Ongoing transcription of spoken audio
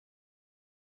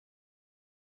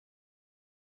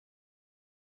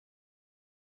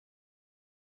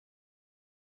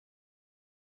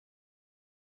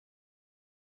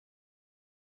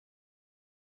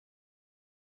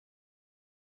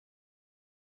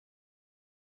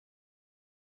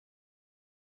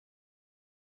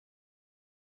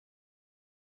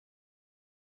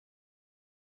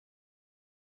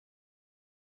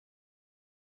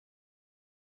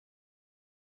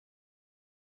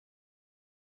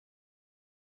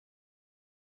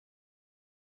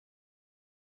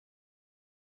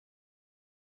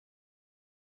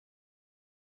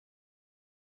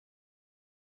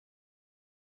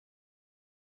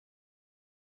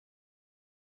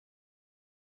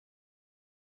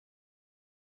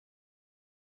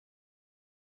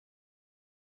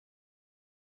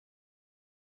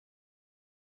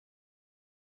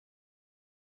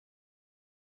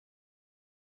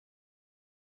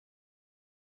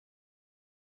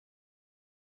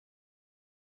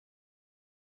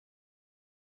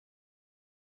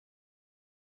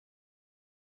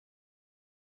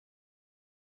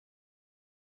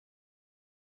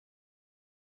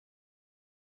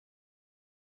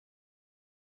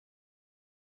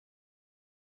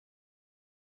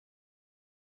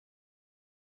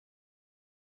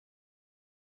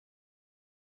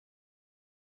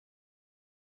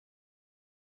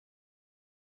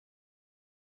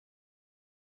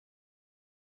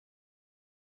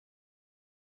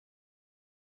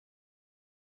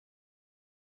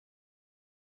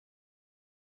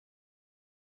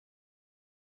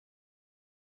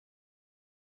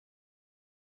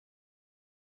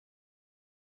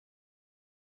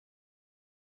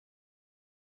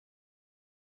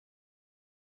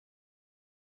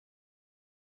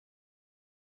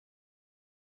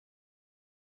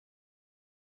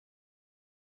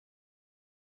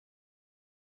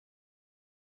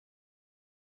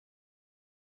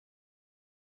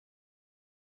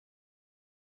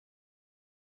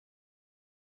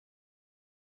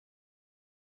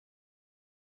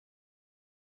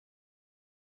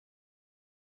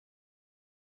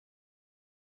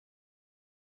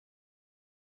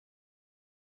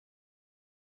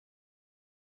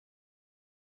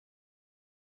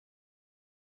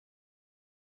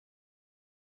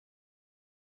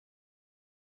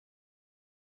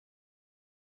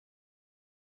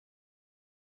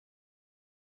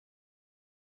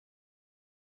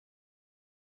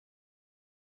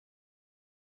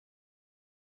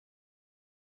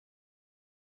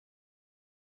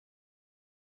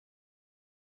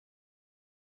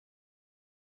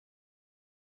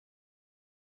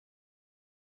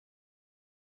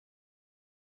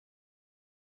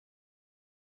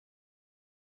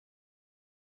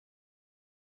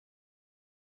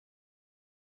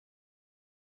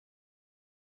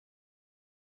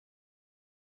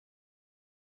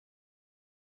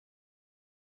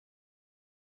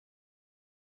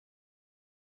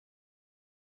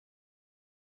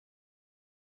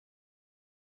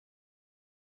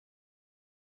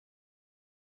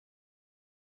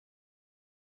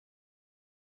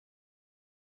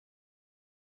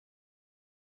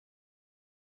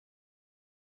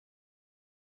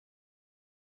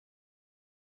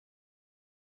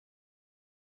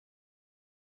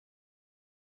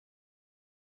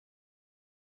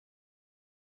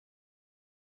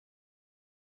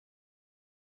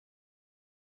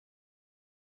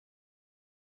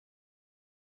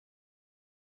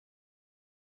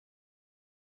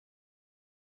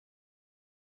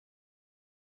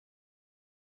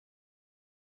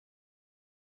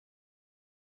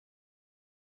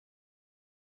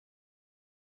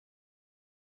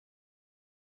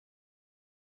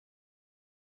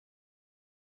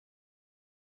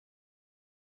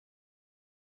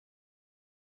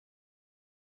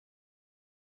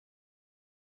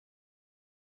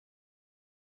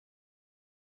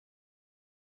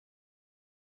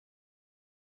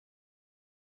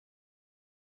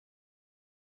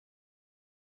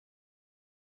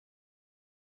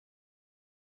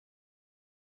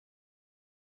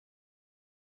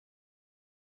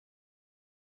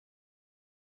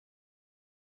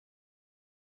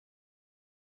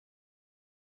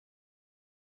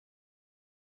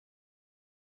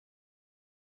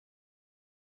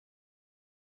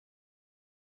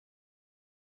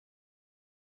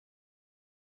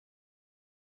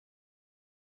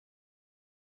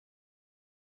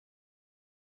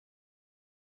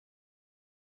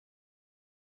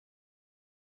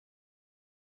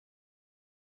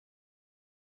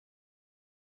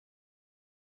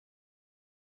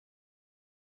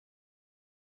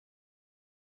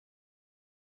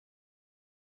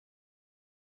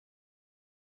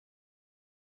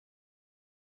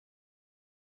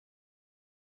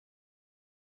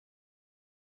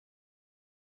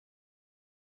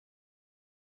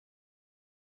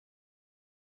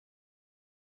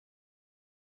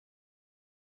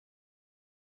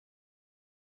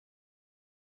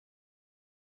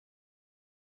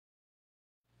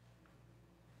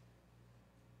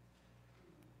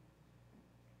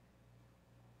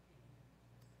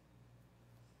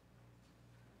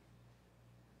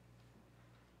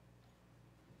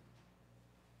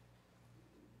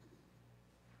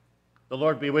The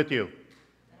Lord be with you.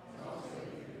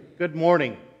 Good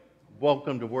morning.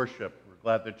 Welcome to worship. We're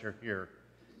glad that you're here.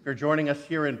 If you're joining us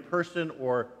here in person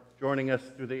or joining us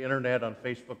through the internet on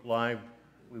Facebook Live,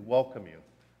 we welcome you.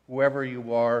 Whoever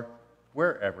you are,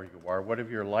 wherever you are, whatever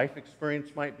your life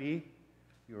experience might be,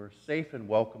 you are safe and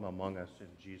welcome among us in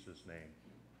Jesus' name.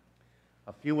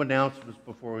 A few announcements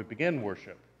before we begin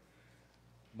worship.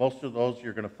 Most of those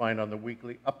you're going to find on the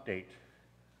weekly update.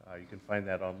 You can find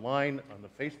that online on the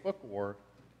Facebook or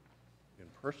in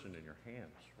person in your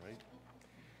hands, right?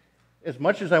 As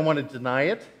much as I want to deny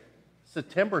it,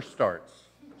 September starts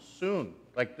soon,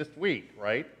 like this week,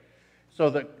 right?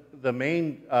 So the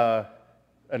main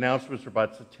announcements are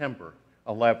about September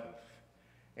 11th,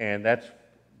 and that's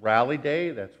Rally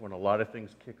Day. That's when a lot of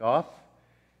things kick off.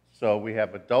 So we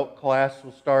have adult class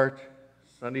will start,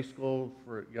 Sunday school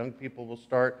for young people will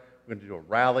start. We're going to do a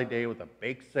rally day with a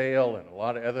bake sale and a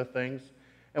lot of other things.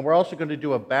 And we're also going to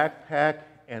do a backpack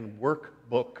and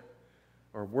workbook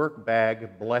or work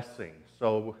bag blessing.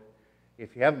 So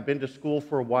if you haven't been to school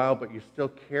for a while but you still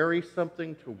carry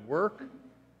something to work,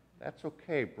 that's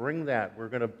okay. Bring that. We're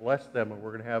going to bless them, and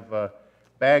we're going to have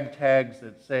bag tags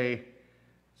that say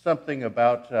something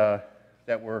about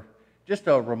that we're just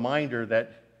a reminder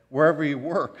that wherever you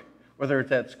work, whether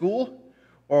it's at school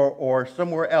or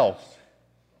somewhere else,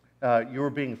 you are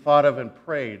being thought of and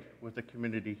prayed with the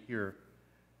community here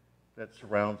that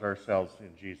surrounds ourselves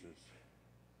in Jesus.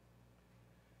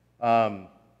 The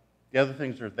other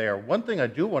things are there. One thing I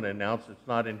do want to announce that's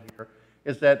not in here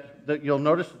is that you'll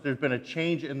notice that there's been a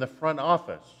change in the front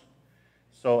office.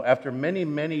 So after many,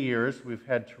 many years, we've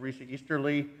had Teresa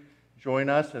Easterly join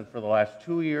us, and for the last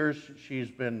 2 years, she's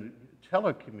been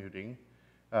telecommuting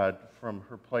from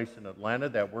her place in Atlanta.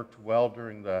 That worked well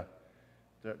during the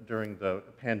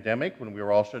pandemic when we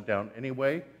were all shut down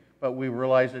anyway, but we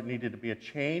realized it needed to be a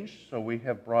change, so we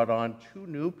have brought on 2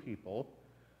 new people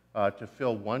to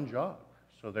fill one job.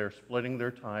 So they're splitting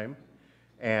their time,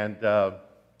 and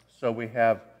so we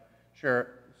have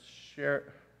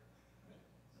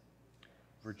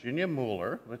Virginia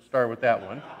Mueller, let's start with that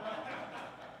one,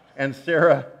 and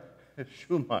Sarah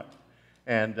Schumann.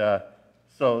 And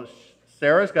so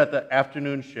Sarah's got the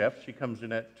afternoon shift. She comes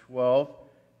in at 12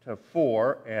 to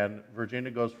 4, and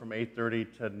Virginia goes from 8:30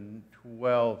 to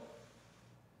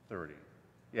 12:30.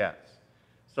 Yes.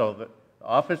 So the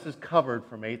office is covered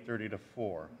from 8:30 to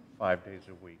 4, 5 days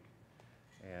a week.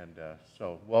 And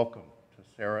so welcome to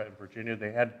Sarah and Virginia.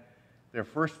 They had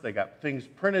they got things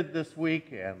printed this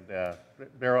week, and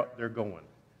they're going.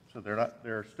 So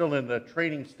they're still in the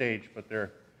training stage, but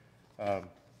they're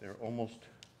almost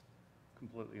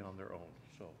completely on their own.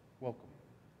 So welcome.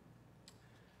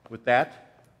 With that,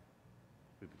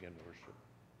 we begin worship.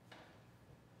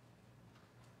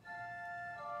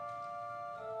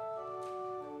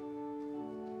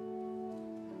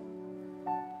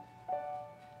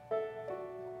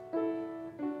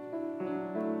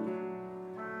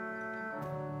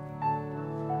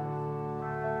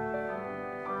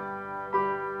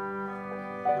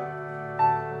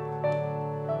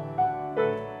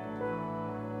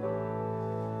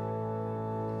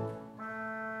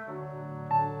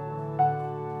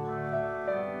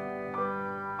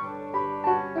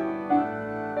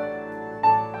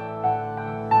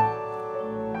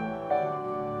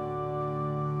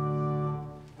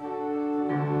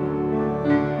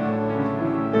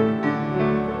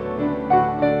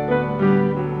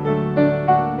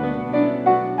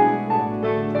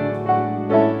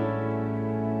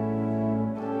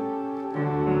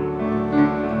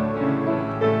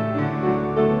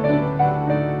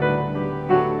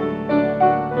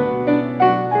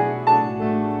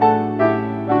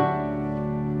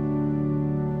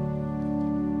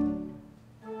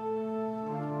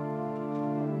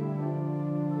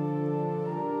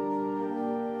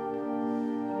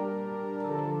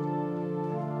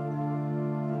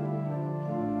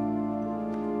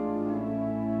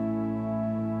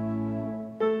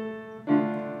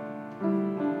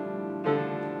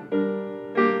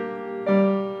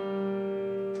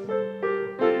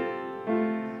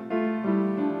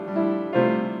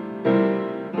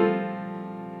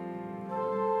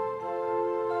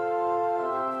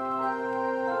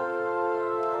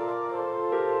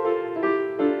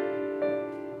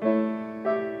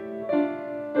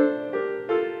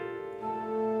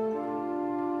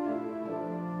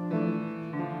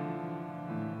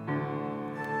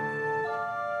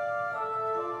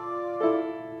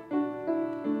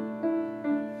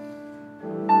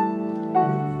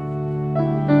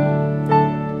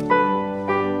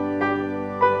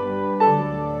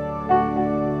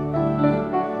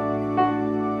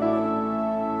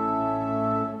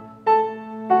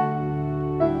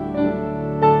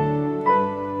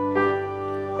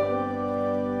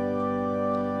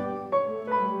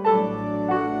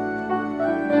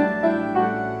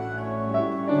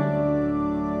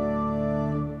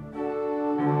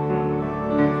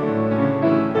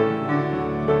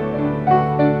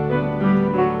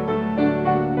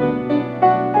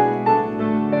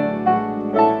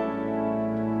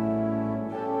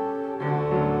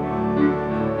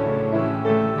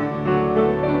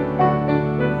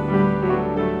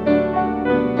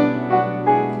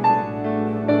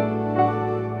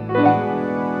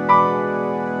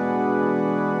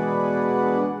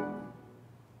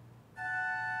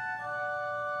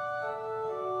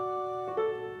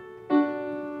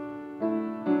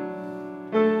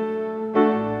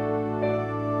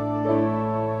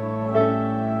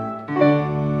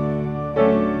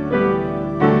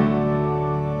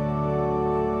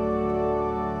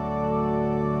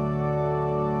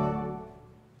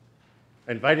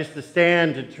 I invite us to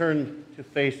stand and turn to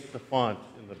face the font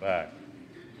in the back.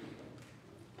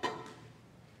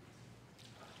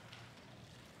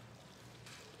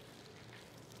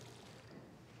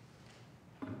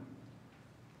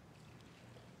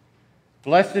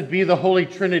 Blessed be the Holy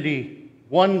Trinity,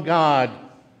 one God,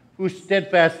 whose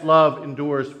steadfast love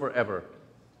endures forever.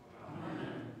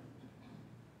 Amen.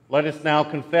 Let us now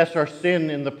confess our sin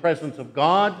in the presence of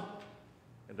God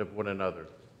and of one another.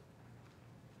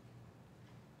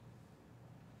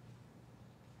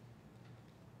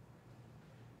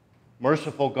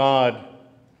 Merciful God,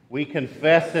 we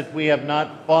confess that we have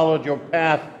not followed your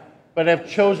path, but have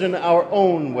chosen our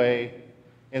own way.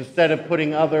 Instead of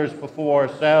putting others before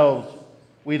ourselves,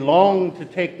 we long to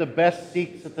take the best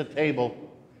seats at the table.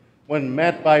 When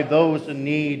met by those in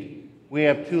need, we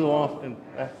have too often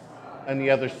pressed on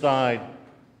the other side.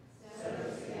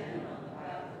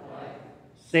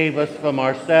 Save us from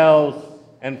ourselves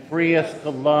and free us to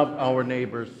love our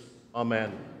neighbors.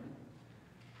 Amen.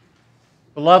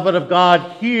 Beloved of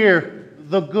God, hear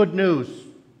the good news.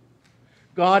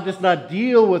 God does not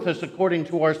deal with us according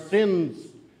to our sins,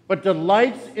 but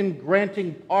delights in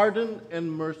granting pardon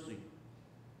and mercy.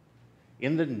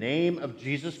 In the name of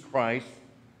Jesus Christ,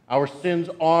 our sins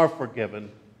are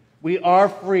forgiven. We are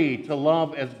free to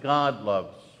love as God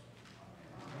loves.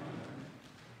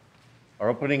 Our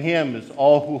opening hymn is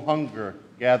All Who Hunger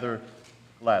Gather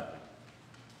Gladly.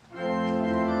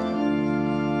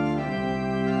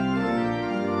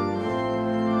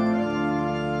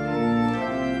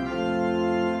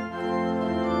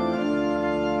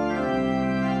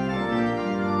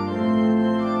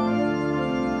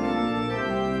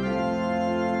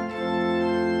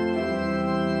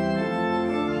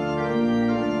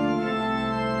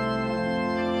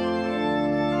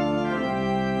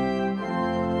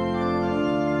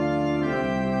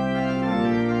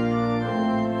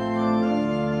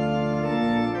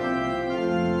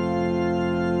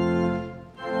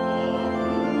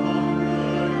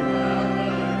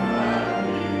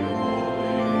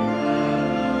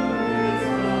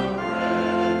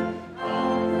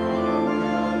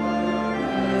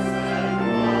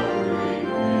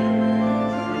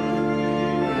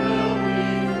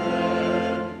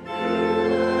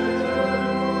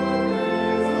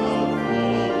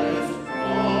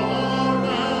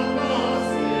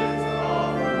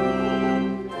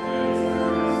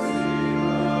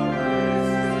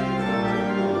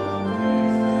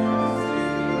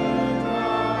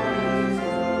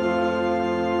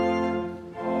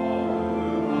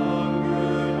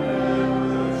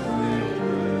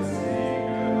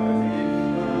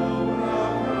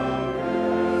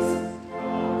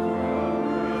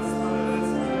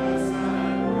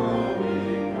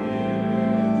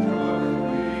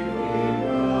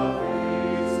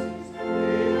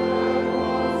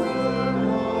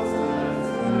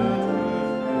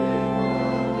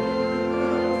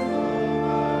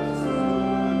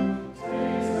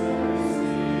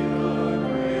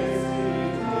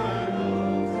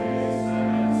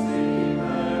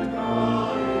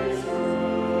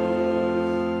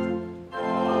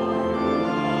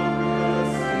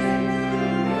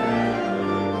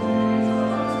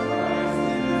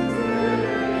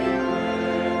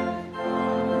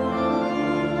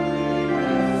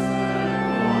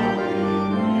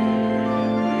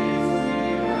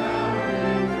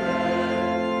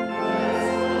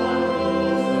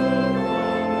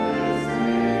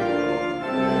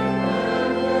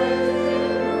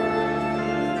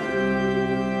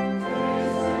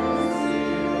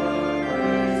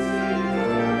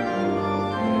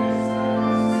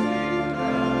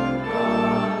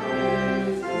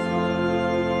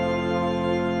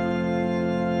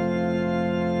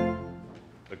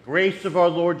 Grace of our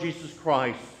Lord Jesus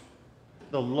Christ,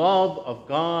 the love of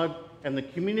God, and the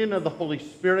communion of the Holy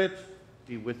Spirit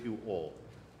be with you all.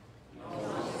 In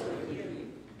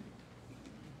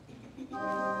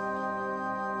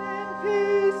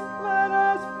peace, let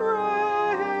us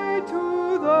pray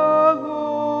to the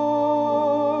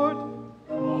Lord.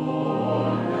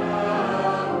 Lord,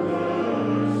 have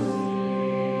mercy.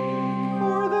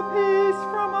 For the peace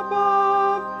from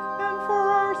above and for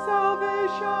our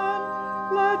salvation,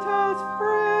 let us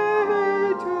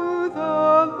pray to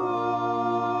the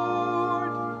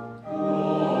Lord.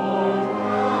 Lord,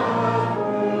 have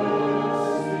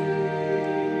mercy.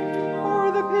 For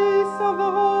the peace of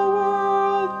the whole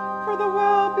world, for the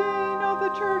well-being of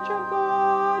the Church of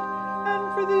God,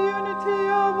 and for the unity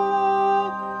of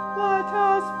all, let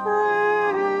us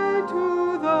pray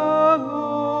to the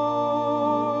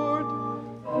Lord.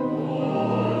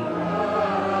 Lord,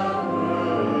 have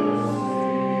mercy.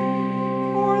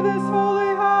 For this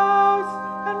holy house,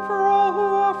 and for all who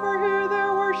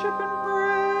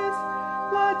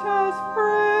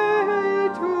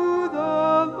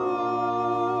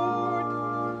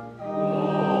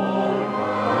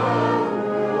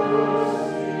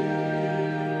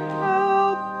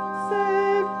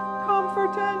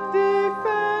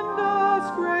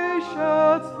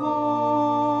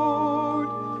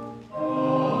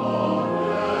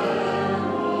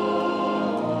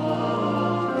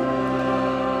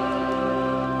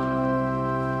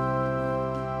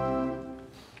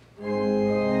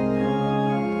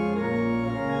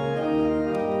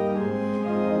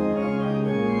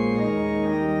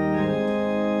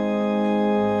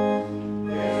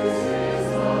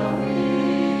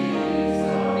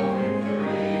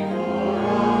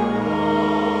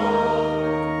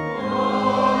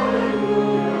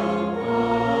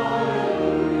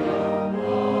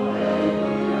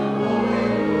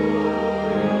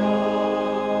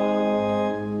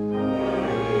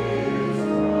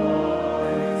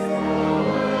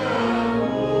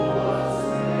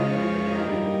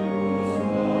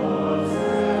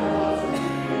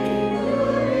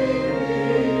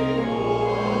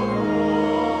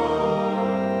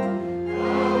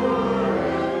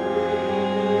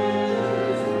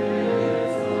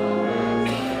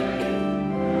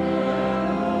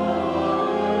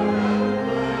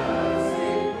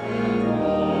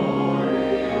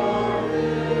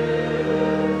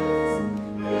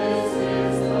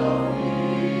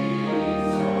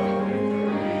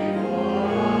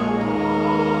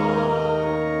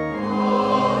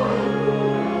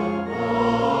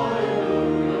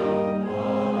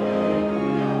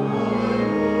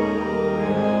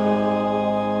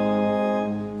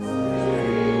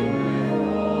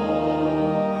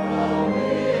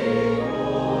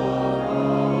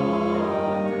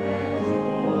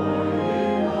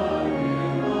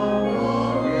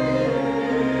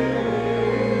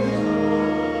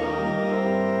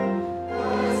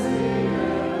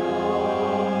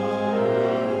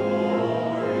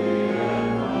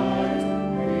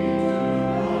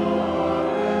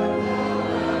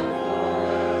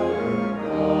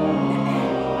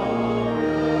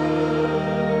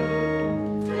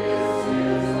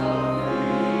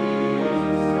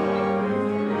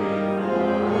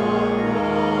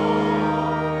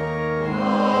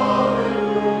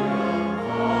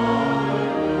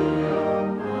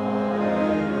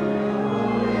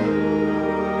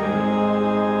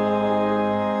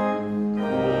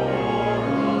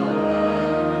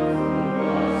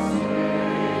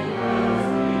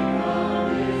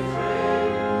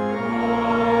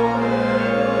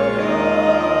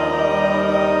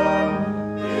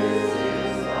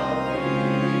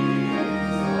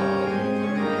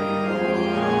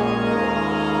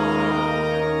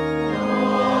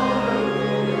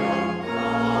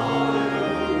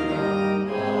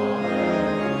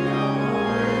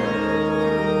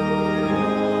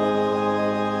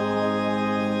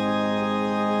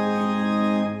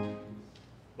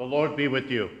Lord be with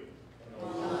you.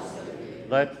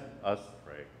 Let us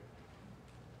pray.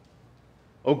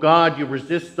 O God, you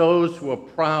resist those who are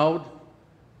proud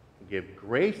and give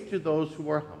grace to those who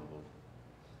are humble.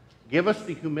 Give us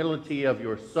the humility of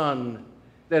your Son,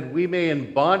 that we may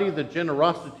embody the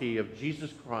generosity of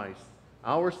Jesus Christ,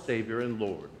 our Savior and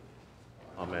Lord.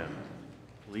 Amen.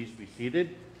 Please be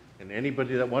seated, and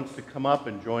anybody that wants to come up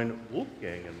and join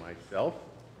Wolfgang and myself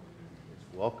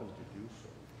is welcome to do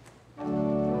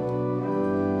so.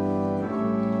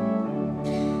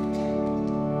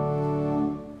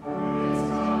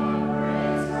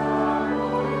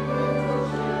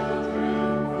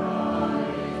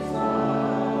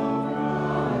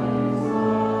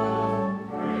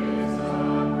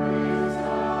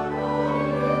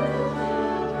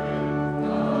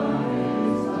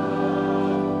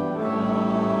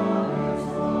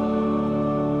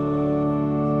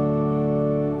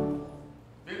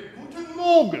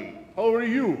 How are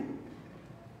you?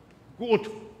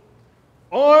 Good.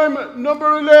 I'm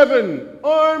number 11.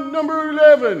 I'm number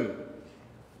 11.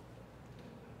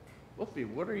 Wolfie,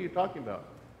 what are you talking about?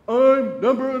 I'm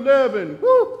number 11.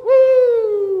 Woo,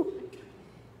 woo.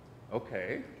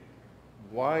 Okay.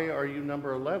 Why are you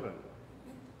number 11?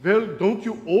 Well, don't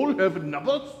you all have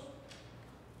numbers?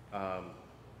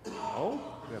 No,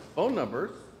 we have phone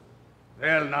numbers.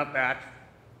 Well, not that.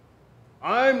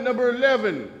 I'm number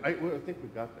 11. I think we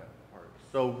got that part.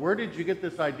 So where did you get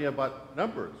this idea about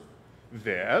numbers?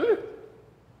 Well,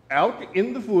 out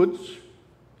in the woods,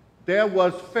 there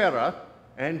was Farah,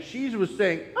 and she was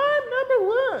saying, I'm number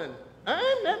 1.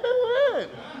 I'm number 1.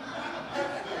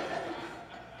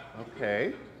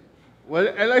 Okay. Well,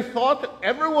 and I thought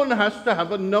everyone has to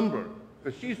have a number,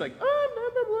 because she's like, I'm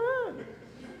number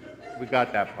 1. We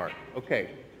got that part. Okay.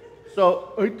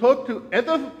 So I talked to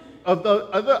of the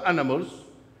other animals,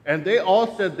 and they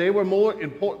all said they were more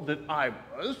important than I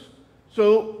was.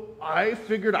 So I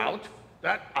figured out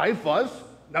that I was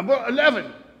number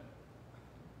 11.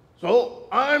 So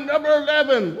I'm number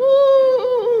 11.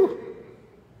 Woo!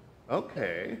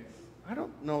 Okay. I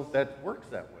don't know if that works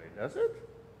that way, does it?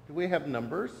 Do we have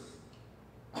numbers?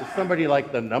 Is somebody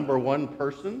like the number 1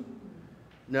 person?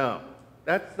 No,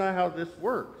 that's not how this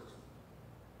works.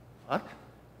 What?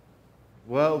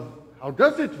 Well, how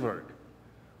does it work?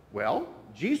 Well,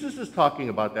 Jesus is talking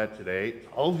about that today. It's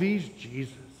always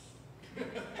Jesus.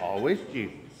 Always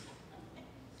Jesus.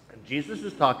 And Jesus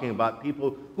is talking about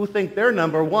people who think they're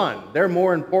number 1. They're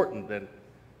more important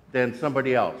than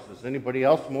somebody else. Is anybody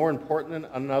else more important than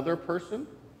another person?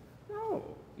 No.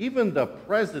 Even the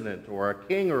president or a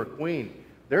king or a queen,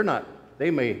 they're not.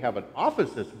 They may have an office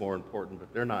that's more important,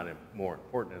 but they're not more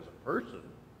important as a person.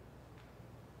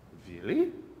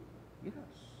 Really? Yes.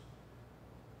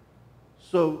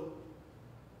 So,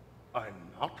 I'm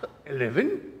not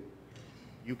 11.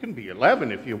 You can be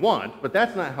 11 if you want, but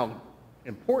that's not how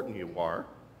important you are.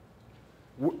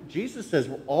 Jesus says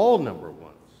we're all number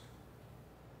 1s.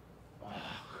 Oh,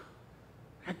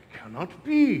 that cannot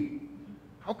be.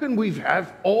 How can we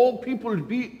have all people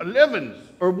be 11s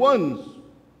or 1s?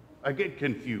 I get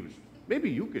confused. Maybe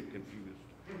you get confused.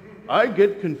 I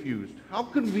get confused. How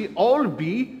can we all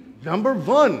be number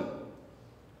 1?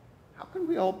 How can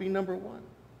we all be number 1?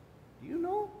 Do you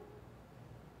know?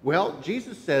 Well,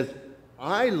 Jesus says,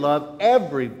 I love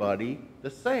everybody the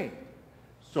same.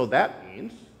 So that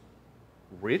means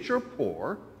rich or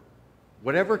poor,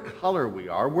 whatever color we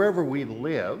are, wherever we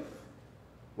live,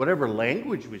 whatever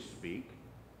language we speak,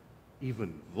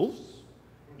 even wolves,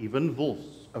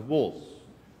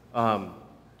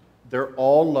 they're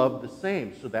all loved the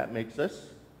same. So that makes us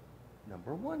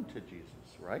number 1 to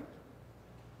Jesus, right?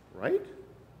 Right?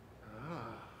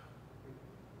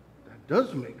 That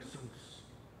does make sense.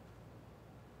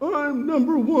 I'm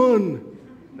number 1.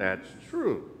 That's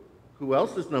true. Who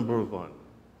else is number 1?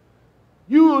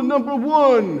 You're number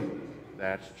 1.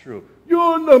 That's true.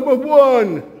 You're number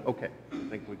 1. Okay, I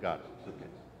think we got it. Okay.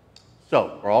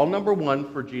 So, we're all number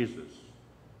 1 for Jesus.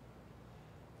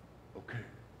 Okay.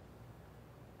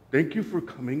 Thank you for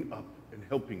coming up and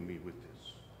helping me with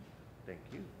this. Thank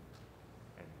you.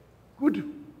 And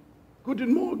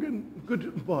guten Morgen,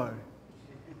 goodbye.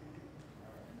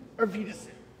 Auf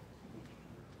Wiedersehen.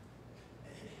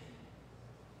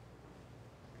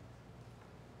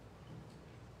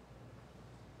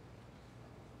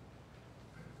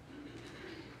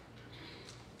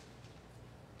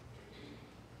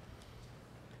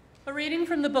 A reading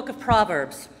from the book of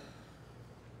Proverbs.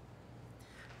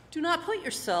 Do not put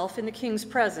yourself in the king's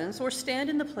presence or stand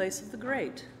in the place of the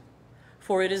great,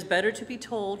 for it is better to be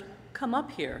told, come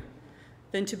up here,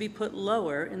 than to be put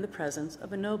lower in the presence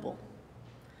of a noble.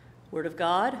 Word of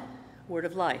God, word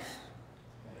of life.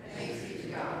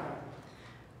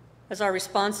 As our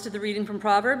response to the reading from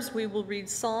Proverbs, we will read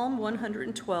Psalm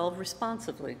 112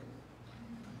 responsively.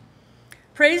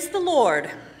 Praise the Lord.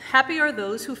 Happy are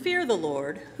those who fear the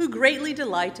Lord, who greatly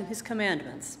delight in his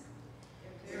commandments.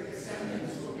 Their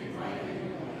descendants will be mighty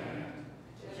in the land.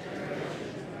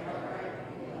 Generations of upright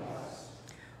will bless.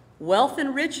 Wealth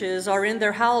and riches are in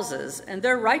their houses, and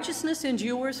their righteousness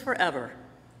endures forever.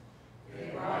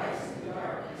 They rise in the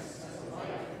darkness as a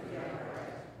light for the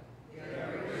upright.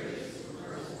 Their riches are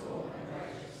merciful and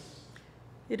righteous.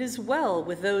 It is well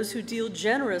with those who deal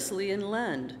generously and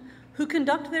lend, who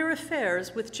conduct their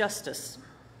affairs with justice.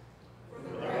 For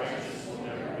the righteous will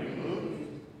never be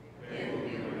moved. They will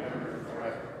be remembered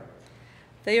forever.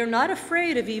 They are not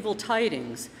afraid of evil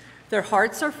tidings. Their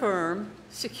hearts are firm,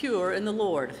 secure in the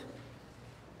Lord.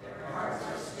 Their hearts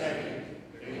are steady.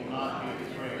 They will not be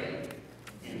afraid.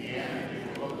 In the end,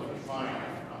 they will look with triumph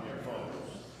on their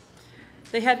foes.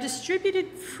 They have distributed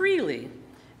freely.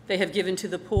 They have given to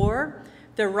the poor.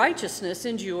 Their righteousness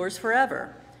endures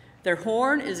forever. Their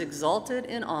horn is exalted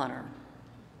in honor.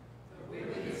 The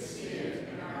wicked see it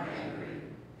and are angry.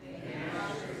 They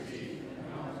gnash their teeth and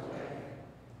melt away.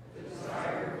 The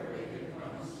desire of the wicked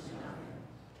comes to nothing.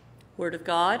 Word of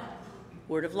God,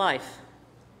 word of life.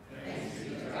 Thanks be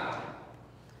to God.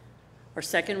 Our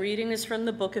second reading is from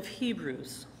the book of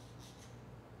Hebrews.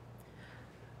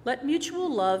 Let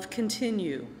mutual love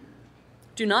continue.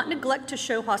 Do not neglect to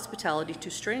show hospitality to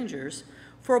strangers,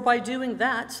 for by doing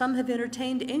that, some have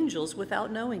entertained angels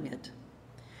without knowing it.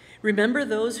 Remember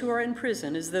those who are in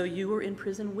prison as though you were in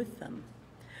prison with them,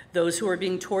 those who are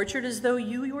being tortured as though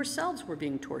you yourselves were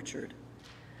being tortured.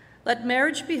 Let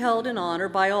marriage be held in honor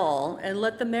by all, and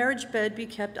let the marriage bed be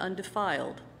kept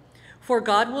undefiled, for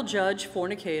God will judge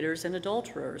fornicators and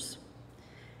adulterers.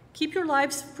 Keep your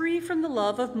lives free from the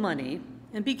love of money,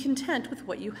 and be content with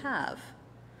what you have.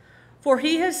 For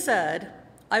he has said,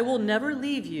 I will never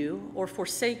leave you or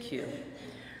forsake you.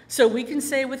 So we can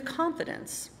say with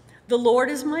confidence, the Lord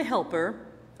is my helper.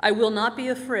 I will not be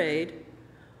afraid.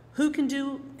 Who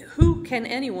can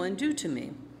anyone do to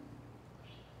me?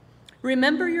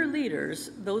 Remember your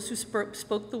leaders, those who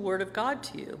spoke the word of God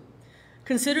to you.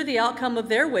 Consider the outcome of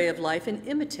their way of life and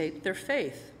imitate their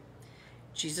faith.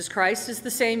 Jesus Christ is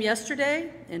the same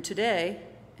yesterday and today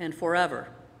and forever.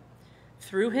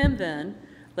 Through him, then,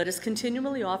 let us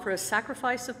continually offer a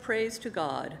sacrifice of praise to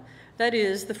God, that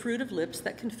is, the fruit of lips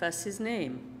that confess his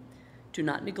name. Do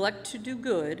not neglect to do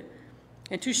good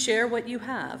and to share what you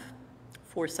have,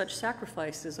 for such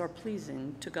sacrifices are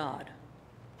pleasing to God.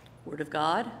 Word of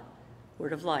God,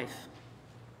 word of life.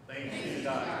 Thanks be to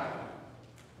God.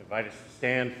 I invite us to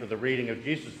stand for the reading of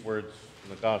Jesus' words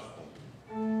from the Gospel.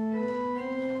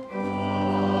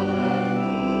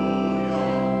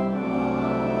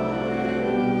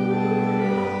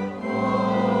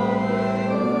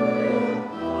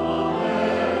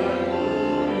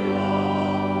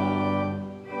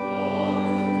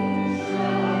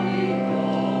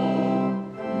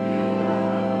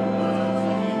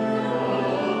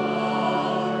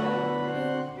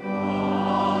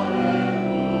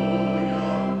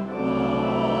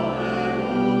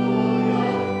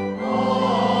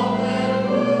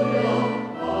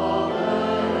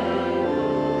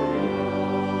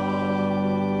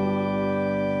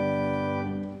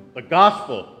 The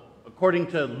Gospel according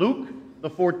to Luke, the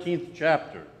 14th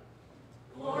chapter.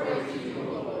 Glory to you,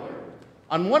 Lord.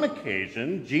 On one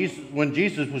occasion, when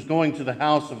Jesus was going to the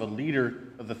house of a leader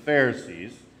of the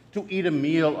Pharisees to eat a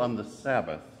meal on the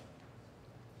Sabbath,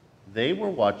 they were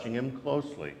watching him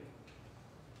closely.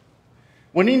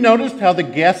 When he noticed how the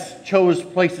guests chose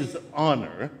places of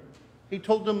honor, he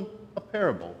told them a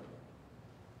parable.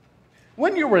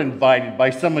 When you were invited by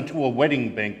someone to a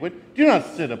wedding banquet, do not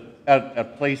sit at a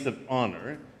place of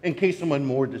honor in case someone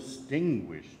more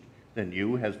distinguished than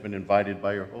you has been invited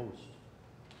by your host.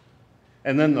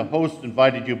 And then the host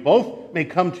invited you. Both may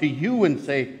come to you and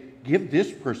say, give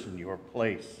this person your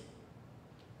place.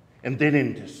 And then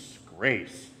in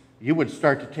disgrace, you would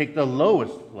start to take the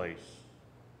lowest place.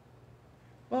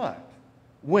 But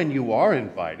when you are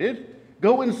invited,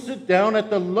 go and sit down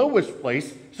at the lowest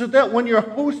place so that when your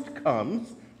host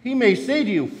comes, he may say to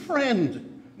you,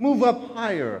 friend, move up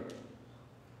higher.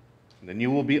 And then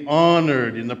you will be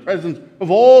honored in the presence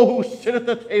of all who sit at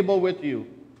the table with you.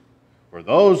 For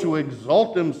those who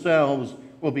exalt themselves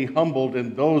will be humbled,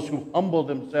 and those who humble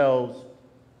themselves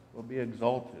will be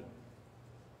exalted.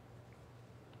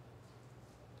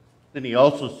 Then he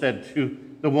also said to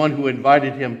the one who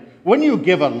invited him, when you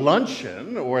give a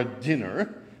luncheon or a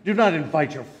dinner, do not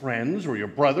invite your friends or your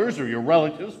brothers or your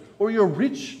relatives or your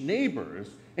rich neighbors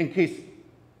in case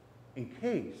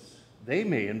they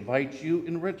may invite you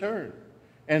in return,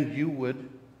 and you would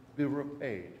be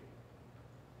repaid.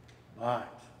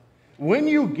 But when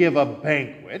you give a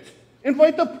banquet,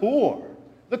 invite the poor,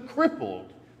 the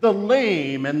crippled, the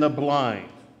lame, and the blind,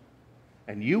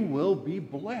 and you will be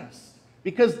blessed,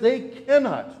 because they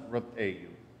cannot repay you.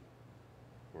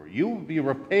 For you will be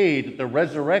repaid at the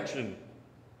resurrection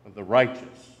of the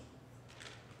righteous.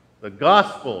 The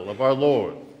gospel of our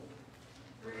Lord.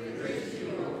 Praise to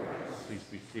you, O Christ. Please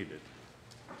be seated.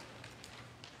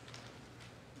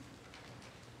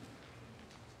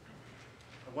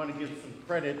 I want to give some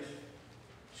credit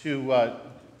to, I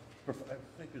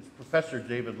think it's Professor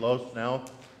David Lose now.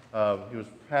 He was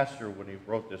pastor when he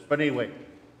wrote this. But anyway,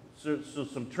 so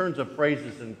some turns of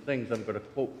phrases and things I'm going to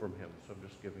quote from him. So I'm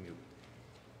just giving you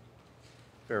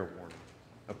fair warning.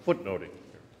 I'm footnoting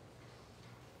here.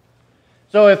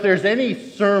 So if there's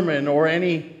any sermon or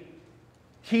any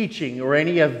teaching or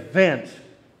any event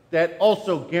that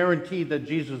also guaranteed that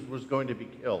Jesus was going to be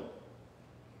killed,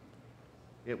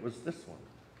 it was this one.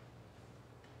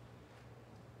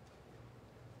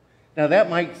 Now that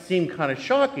might seem kind of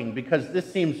shocking because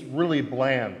this seems really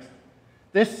bland.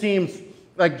 This seems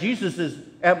like Jesus is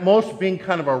at most being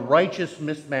kind of a righteous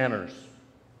mismanners.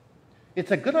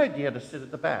 It's a good idea to sit at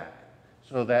the back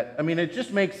so that, I mean, it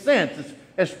just makes sense,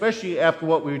 especially after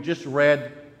what we just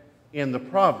read in the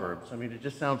Proverbs. I mean, it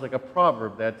just sounds like a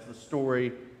proverb that's the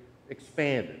story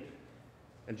expanded.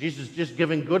 And Jesus is just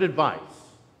giving good advice.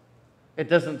 It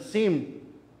doesn't seem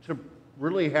to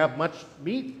really have much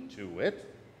meat to it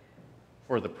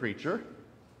for the preacher,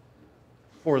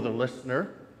 for the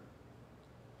listener.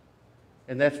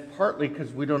 And that's partly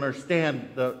because we don't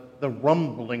understand the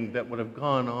rumbling that would have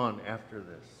gone on after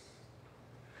this.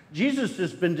 Jesus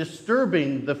has been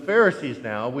disturbing the Pharisees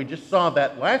now. We just saw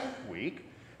that last week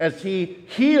as he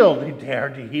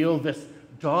dared to heal this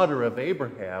daughter of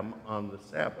Abraham on the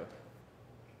Sabbath.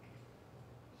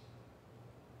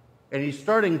 And he's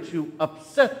starting to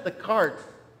upset the cart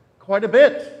quite a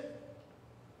bit,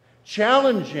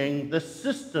 challenging the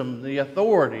system, the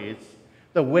authorities,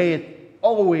 the way it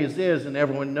always is and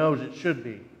everyone knows it should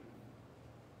be.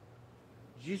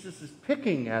 Jesus is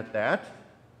picking at that.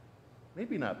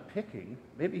 Maybe not picking,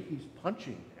 maybe he's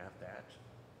punching at that.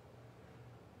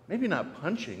 Maybe not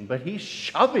punching, but he's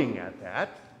shoving at that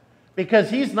because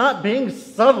he's not being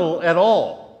subtle at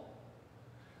all.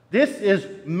 This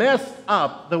is messed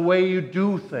up the way you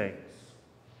do things.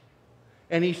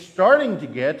 And he's starting to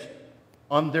get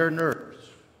on their nerves.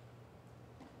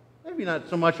 Maybe not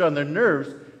so much on their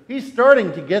nerves. He's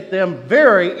starting to get them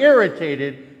very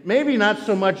irritated. Maybe not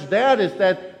so much that as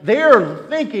that they're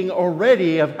thinking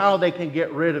already of how they can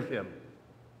get rid of him.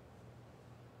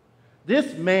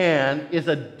 This man is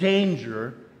a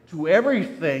danger to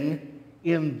everything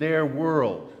in their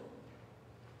world.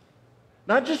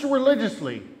 Not just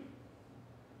religiously,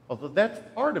 although that's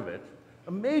part of it,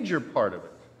 a major part of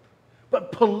it,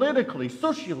 but politically,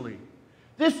 socially.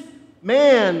 This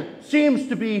man seems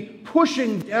to be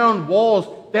pushing down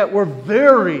walls that were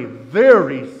very,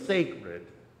 very sacred,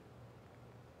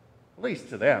 at least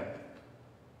to them.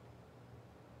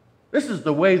 This is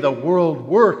the way the world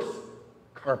works,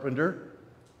 carpenter.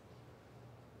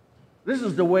 This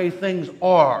is the way things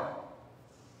are.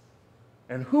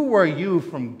 And who are you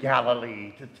from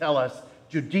Galilee to tell us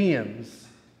Judeans,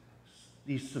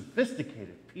 these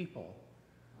sophisticated people,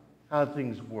 how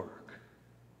things work?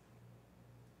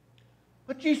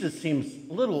 But Jesus seems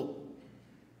a little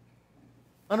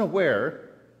unaware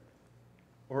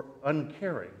or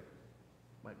uncaring,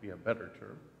 might be a better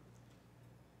term,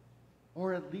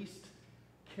 or at least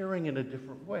caring in a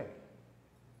different way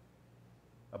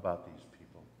about these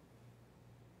people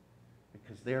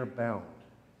because they are bound.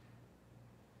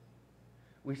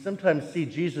 We sometimes see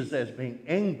Jesus as being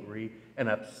angry and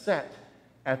upset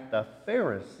at the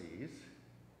Pharisees,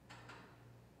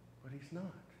 but he's not.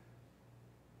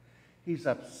 He's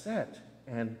upset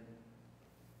and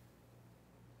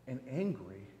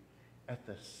angry at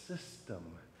the system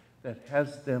that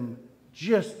has them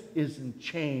just as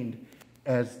enchained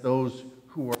as those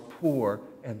who are poor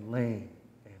and lame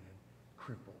and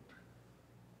crippled.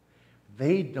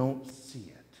 They don't see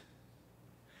it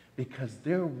because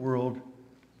their world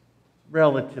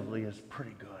relatively is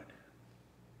pretty good.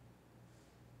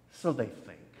 So they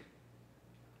think.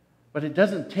 But it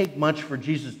doesn't take much for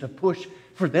Jesus to push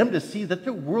for them to see that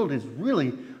their world is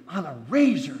really on a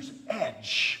razor's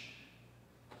edge.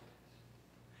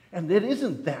 And it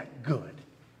isn't that good.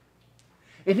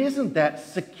 It isn't that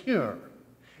secure.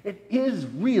 It is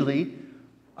really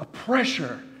a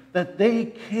pressure that they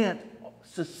can't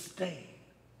sustain.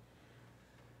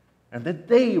 And that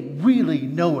they really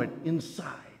know it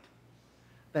inside.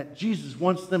 that Jesus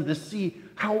wants them to see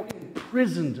how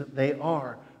imprisoned they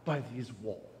are by these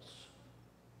walls.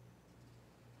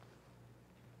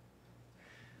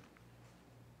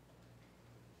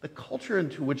 The culture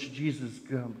into which Jesus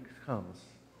comes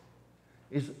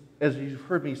is, as you've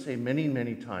heard me say many,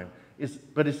 many times,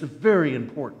 but it's very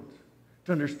important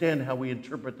to understand how we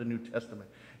interpret the New Testament,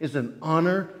 is an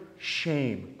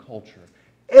honor-shame culture.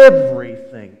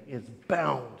 Everything is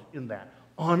bound in that.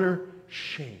 Honor,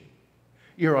 shame.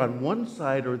 You're on one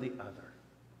side or the other.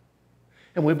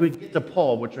 And when we get to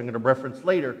Paul, which I'm going to reference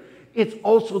later, it's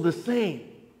also the same.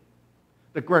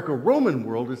 The Greco-Roman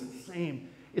world is the same.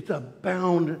 It's a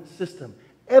bound system.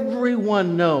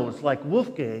 Everyone knows, like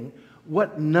Wolfgang,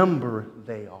 what number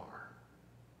they are.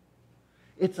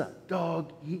 It's a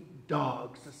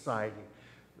dog-eat-dog society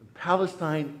in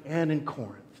Palestine and in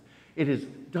Corinth. It is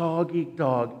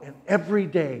dog-eat-dog, and every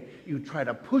day you try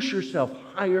to push yourself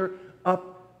higher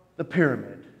up the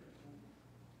pyramid.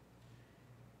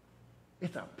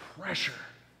 It's a pressure.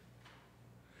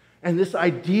 And this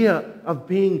idea of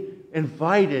being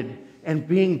invited and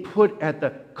being put at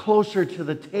the closer to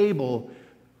the table,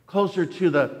 closer to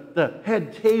the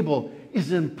head table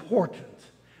is important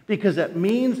because it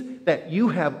means that you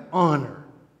have honor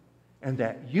and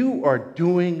that you are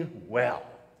doing well.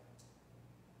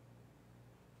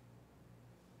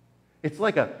 It's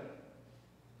like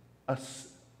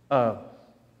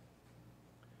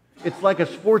it's like a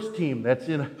sports team that's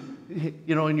in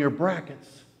your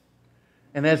brackets,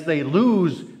 and as they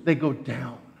lose, they go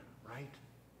down, right?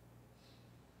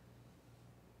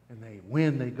 And they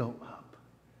win, they go up.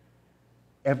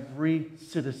 Every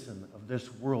citizen of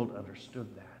this world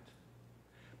understood that,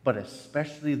 but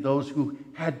especially those who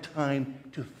had time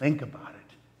to think about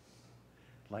it,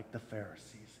 like the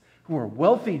Pharisees, who were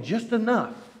wealthy just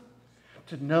enough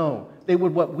to know they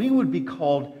would what we would be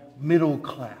called middle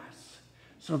class.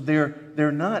 So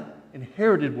they're not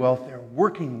inherited wealth, they're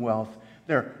working wealth.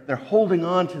 They're holding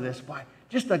on to this by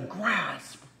just a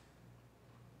grasp.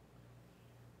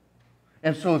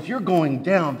 And so if you're going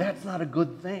down, that's not a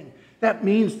good thing. That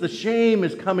means the shame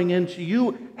is coming into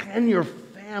you and your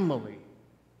family.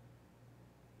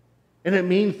 And it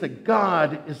means that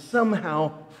God is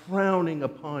somehow frowning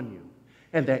upon you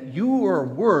and that your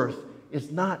worth is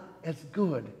not as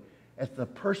good as the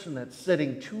person that's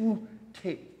sitting two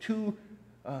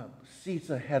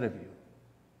seats ahead of you.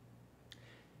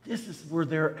 This is where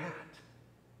they're at.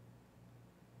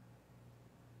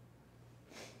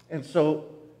 And so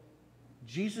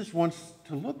Jesus wants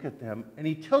to look at them, and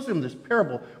he tells them this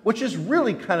parable, which is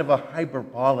really kind of a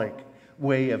hyperbolic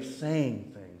way of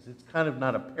saying things. It's kind of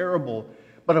not a parable,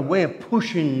 but a way of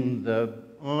pushing the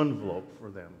envelope for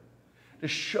them, to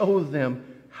show them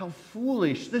how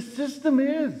foolish this system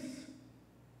is.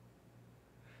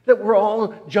 That we're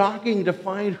all jockeying to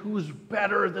find who's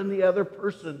better than the other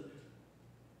person.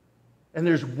 And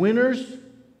there's winners,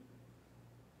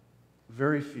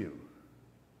 very few.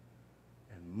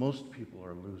 And most people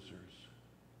are losers.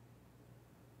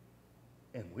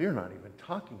 And we're not even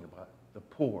talking about the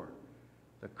poor,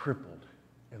 the crippled,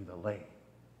 and the lame.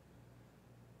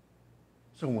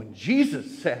 So when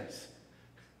Jesus says,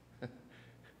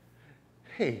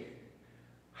 hey,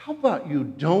 how about you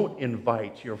don't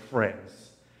invite your friends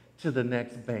to the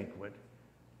next banquet?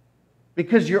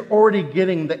 Because you're already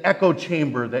getting the echo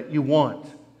chamber that you want.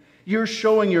 You're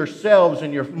showing yourselves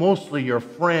and mostly your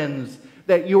friends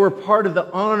that you are part of the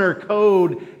honor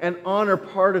code and honor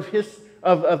part of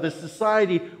the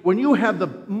society when you have the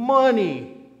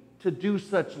money to do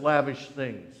such lavish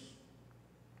things.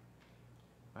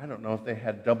 I don't know if they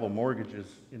had double mortgages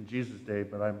in Jesus' day,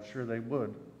 but I'm sure they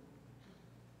would.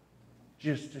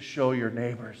 Just to show your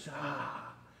neighbors,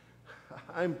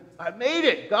 I made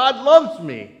it. God loves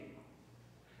me.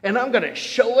 And I'm going to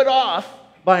show it off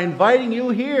by inviting you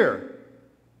here.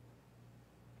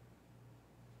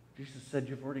 Jesus said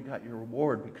you've already got your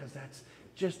reward because that's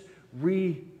just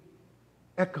re-echoing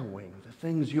the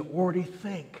things you already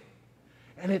think.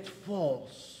 And it's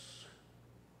false.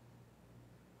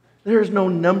 There's no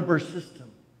number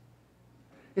system.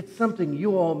 It's something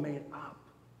you all made up.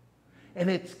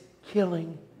 And it's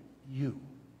killing you.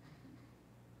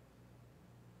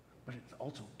 But it's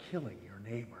also killing your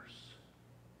neighbors.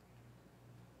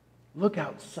 Look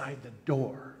outside the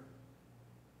door.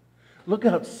 Look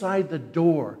outside the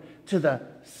door to the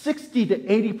 60 to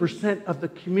 80% of the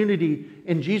community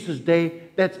in Jesus' day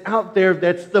that's out there,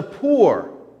 that's the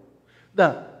poor.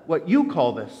 What you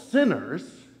call the sinners,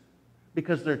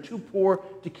 because they're too poor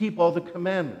to keep all the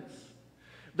commandments.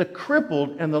 The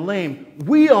crippled and the lame,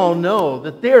 we all know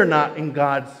that they're not in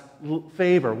God's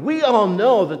favor. We all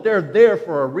know that they're there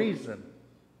for a reason.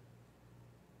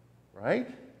 right?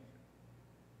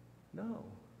 No.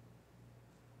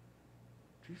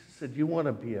 Jesus said, you want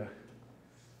to be a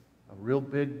real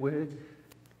big wig?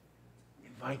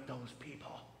 Invite those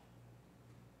people.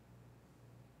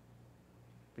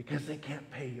 Because they can't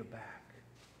pay you back.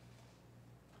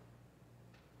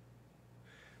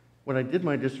 When I did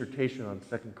my dissertation on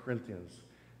 2 Corinthians,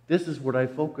 this is what I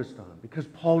focused on, because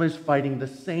Paul is fighting the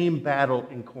same battle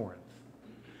in Corinth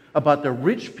about the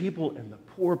rich people and the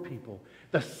poor people,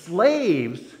 the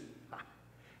slaves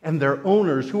and their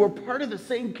owners who are part of the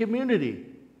same community.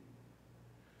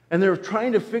 And they're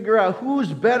trying to figure out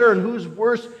who's better and who's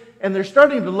worse, and they're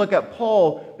starting to look at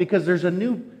Paul because there's a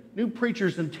new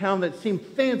preachers in town that seem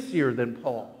fancier than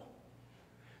Paul.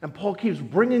 And Paul keeps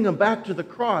bringing them back to the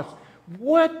cross.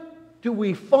 What do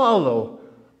we follow?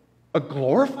 A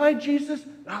glorified Jesus?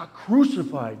 Not a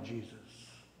crucified Jesus.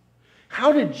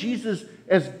 How did Jesus,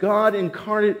 as God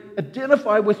incarnate,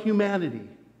 identify with humanity?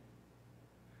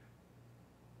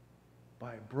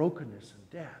 By brokenness and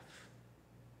death.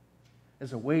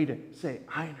 As a way to say,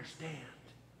 I understand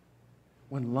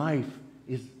when life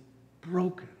is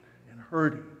broken and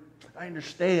hurting. I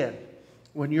understand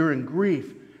when you're in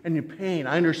grief and in pain.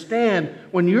 I understand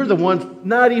when you're the ones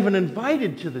not even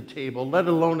invited to the table, let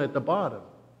alone at the bottom.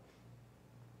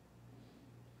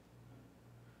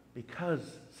 Because,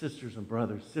 sisters and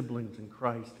brothers, siblings in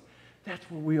Christ, that's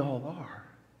where we all are.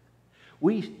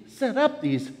 We set up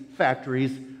these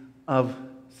factories of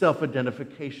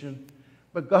self-identification,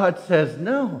 but God says,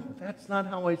 no, that's not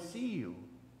how I see you.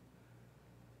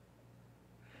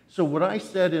 So what I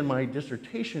said in my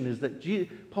dissertation is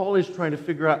that Paul is trying to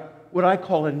figure out what I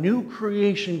call a new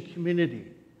creation community.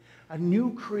 A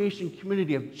new creation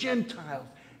community of Gentiles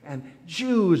and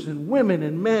Jews and women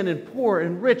and men and poor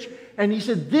and rich. And he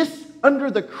said, this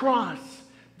under the cross,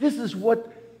 this is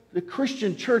what the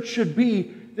Christian church should be.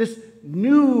 This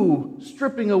new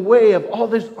stripping away of all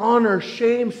this honor,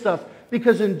 shame stuff.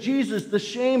 Because in Jesus, the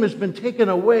shame has been taken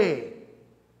away.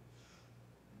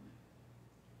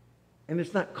 And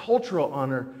it's not cultural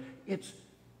honor, it's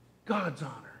God's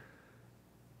honor.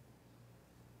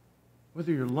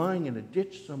 Whether you're lying in a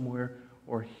ditch somewhere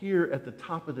or here at the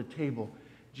top of the table,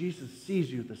 Jesus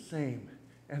sees you the same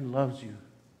and loves you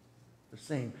the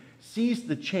same. Sees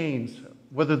the chains,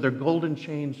 whether they're golden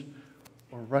chains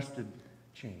or rusted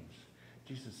chains.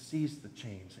 Jesus sees the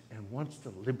chains and wants to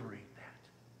liberate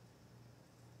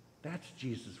that. That's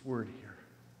Jesus' word here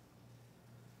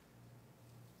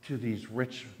to these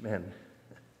rich men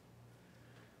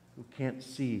who can't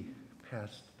see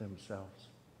past themselves.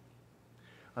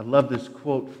 I love this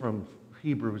quote from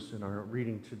Hebrews in our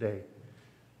reading today.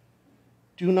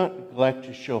 Do not neglect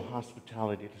to show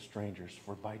hospitality to strangers,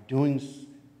 for by doing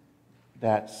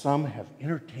that some have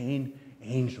entertained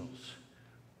angels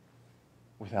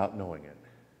without knowing it.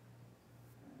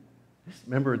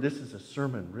 Remember, this is a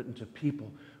sermon written to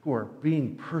people who are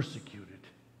being persecuted,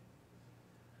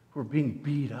 who are being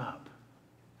beat up.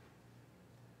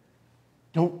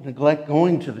 Don't neglect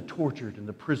going to the tortured and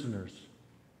the prisoners,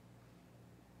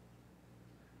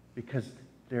 because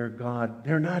they're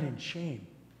not in shame,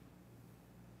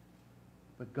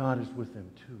 but God is with them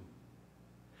too.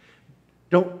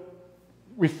 Don't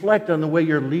reflect on the way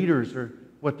your leaders or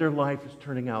what their life is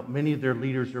turning out. Many of their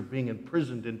leaders are being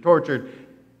imprisoned and tortured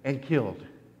and killed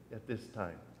at this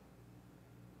time,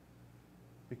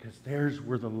 because there's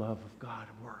where the love of God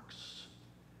works.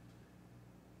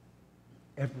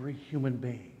 Every human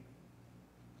being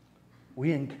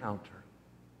we encounter,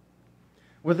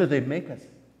 whether they make us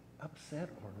upset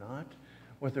or not,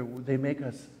 whether they make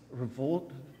us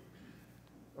revolt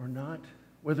or not,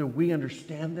 whether we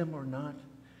understand them or not,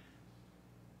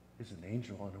 is an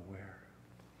angel unaware.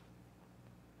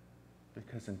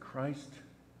 Because in Christ,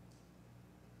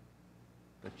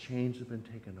 the chains have been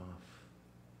taken off.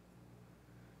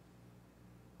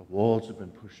 The walls have been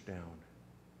pushed down.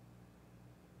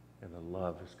 And the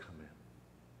love has come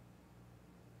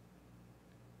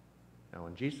in. Now,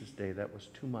 in Jesus' day, that was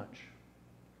too much.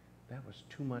 That was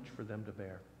too much for them to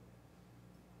bear.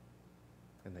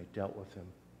 And they dealt with him.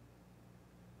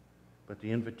 But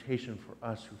the invitation for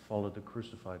us who follow the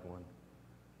crucified one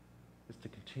is to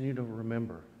continue to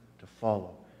remember, to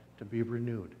follow, to be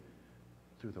renewed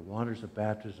through the waters of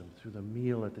baptism, through the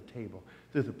meal at the table,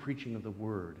 through the preaching of the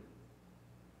word,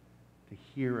 to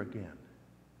hear again,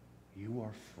 you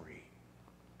are free.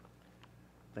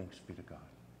 Thanks be to God.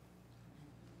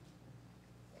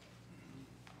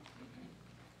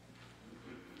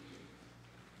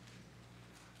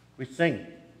 We sing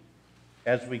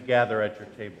as we gather at your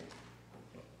table.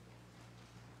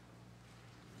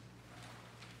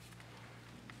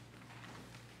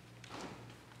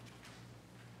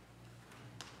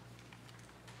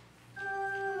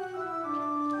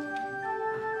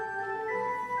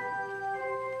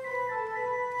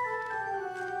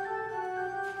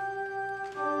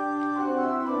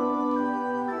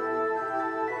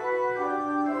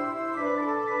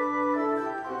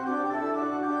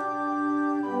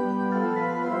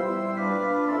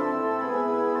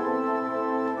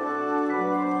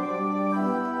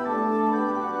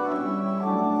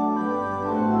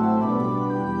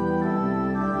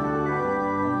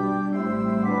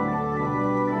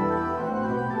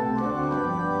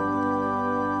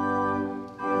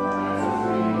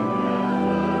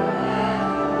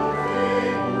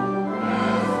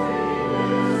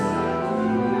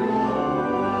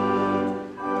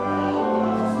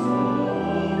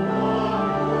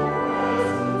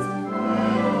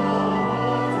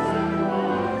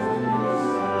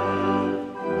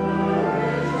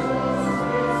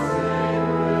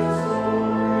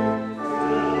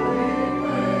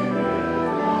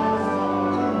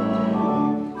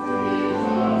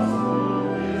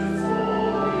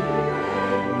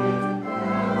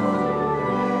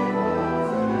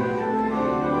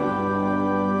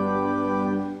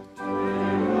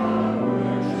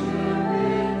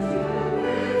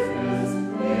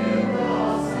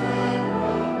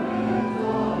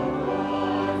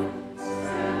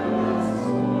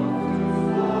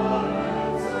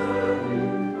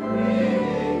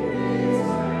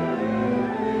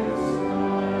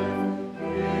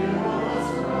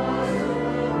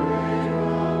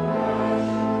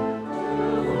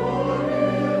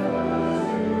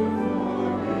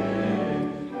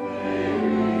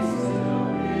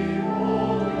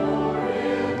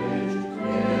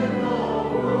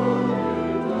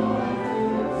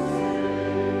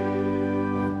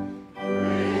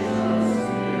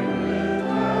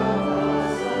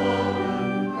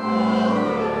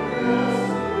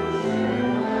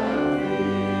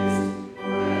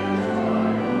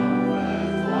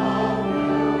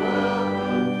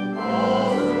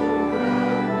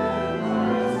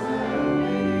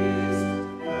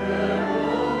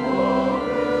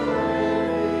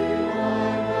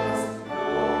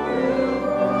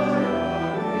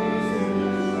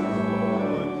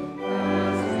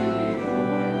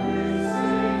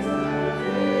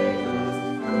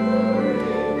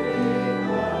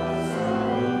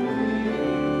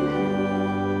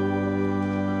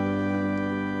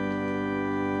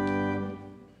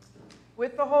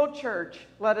 With the whole church,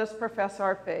 let us profess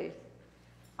our faith.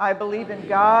 I believe in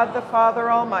God, the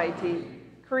Father Almighty,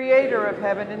 creator of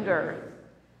heaven and earth.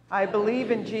 I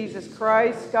believe in Jesus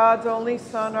Christ, God's only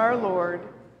Son, our Lord,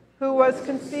 who was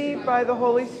conceived by the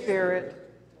Holy Spirit,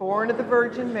 born of the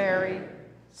Virgin Mary,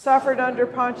 suffered under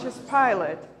Pontius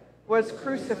Pilate, was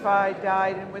crucified,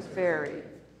 died, and was buried.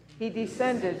 He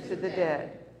descended to the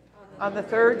dead. On the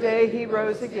third day he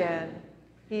rose again.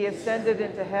 He ascended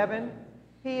into heaven.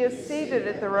 He is seated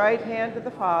at the right hand of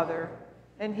the Father,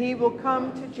 and he will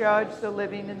come to judge the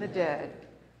living and the dead.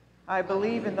 I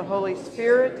believe in the Holy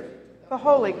Spirit, the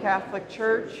Holy Catholic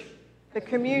Church, the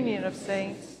communion of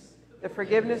saints, the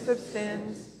forgiveness of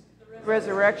sins, the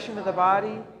resurrection of the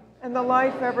body, and the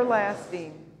life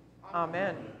everlasting.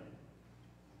 Amen.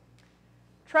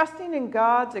 Trusting in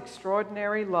God's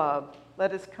extraordinary love,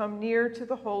 let us come near to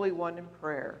the Holy One in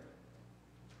prayer.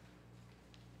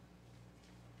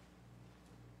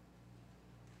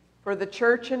 For the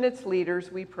church and its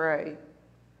leaders, we pray.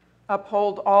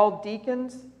 Uphold all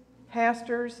deacons,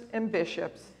 pastors, and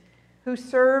bishops who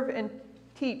serve and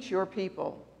teach your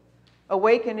people.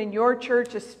 Awaken in your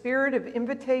church a spirit of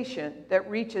invitation that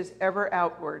reaches ever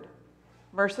outward.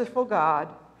 Merciful God,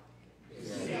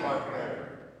 receive our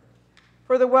prayer.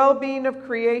 For the well-being of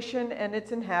creation and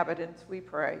its inhabitants, we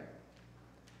pray.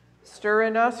 Stir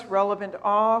in us relevant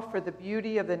awe for the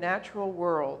beauty of the natural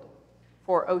world,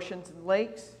 for oceans and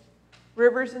lakes,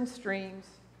 rivers and streams,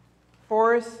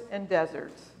 forests and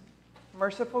deserts.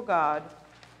 Merciful God,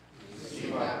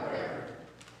 receive our prayer.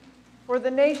 For the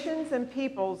nations and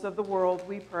peoples of the world,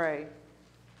 we pray.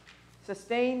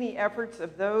 Sustain the efforts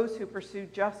of those who pursue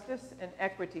justice and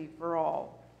equity for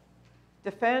all.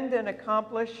 Defend and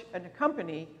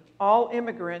accompany all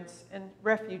immigrants and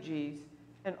refugees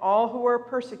and all who are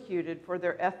persecuted for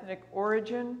their ethnic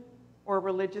origin or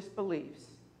religious beliefs.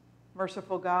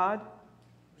 Merciful God,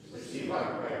 receive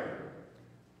our prayer.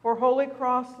 For Holy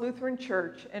Cross Lutheran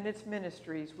Church and its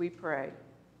ministries, we pray.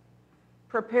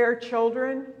 Prepare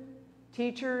children,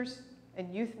 teachers,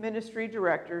 and youth ministry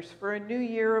directors for a new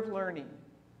year of learning.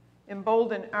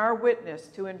 Embolden our witness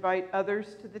to invite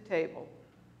others to the table.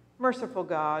 Merciful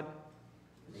God,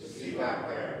 receive our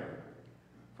prayer.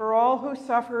 For all who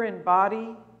suffer in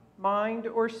body, mind,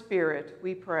 or spirit,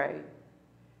 we pray.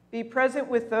 Be present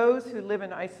with those who live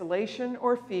in isolation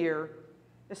or fear,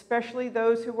 especially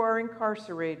those who are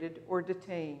incarcerated or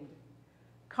detained.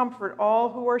 Comfort all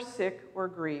who are sick or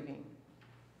grieving.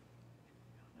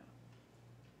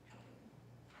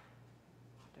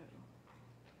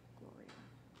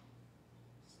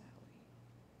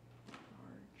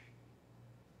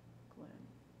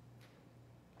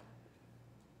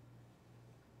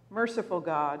 Merciful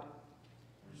God,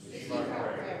 receive our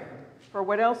prayer. For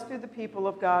what else do the people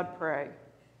of God pray?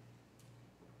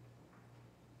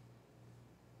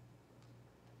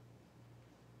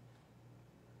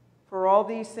 For all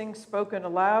these things spoken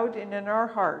aloud and in our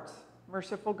hearts,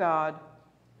 merciful God,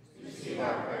 receive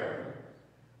our prayer.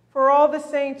 For all the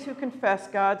saints who confess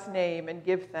God's name and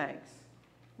give thanks,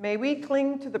 may we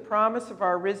cling to the promise of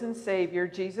our risen Savior,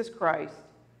 Jesus Christ,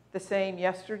 the same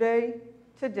yesterday,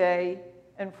 today,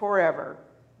 and forever.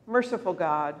 Merciful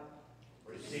God,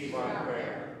 receive our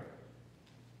prayer.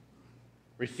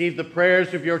 Receive the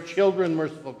prayers of your children,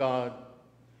 merciful God,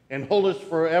 and hold us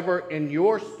forever in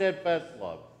your steadfast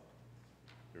love.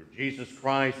 Through Jesus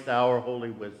Christ, our holy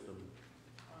wisdom.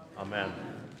 Amen.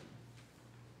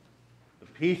 The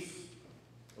peace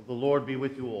of the Lord be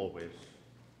with you always.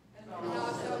 And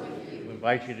also with you. We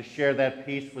invite you to share that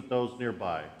peace with those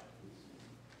nearby.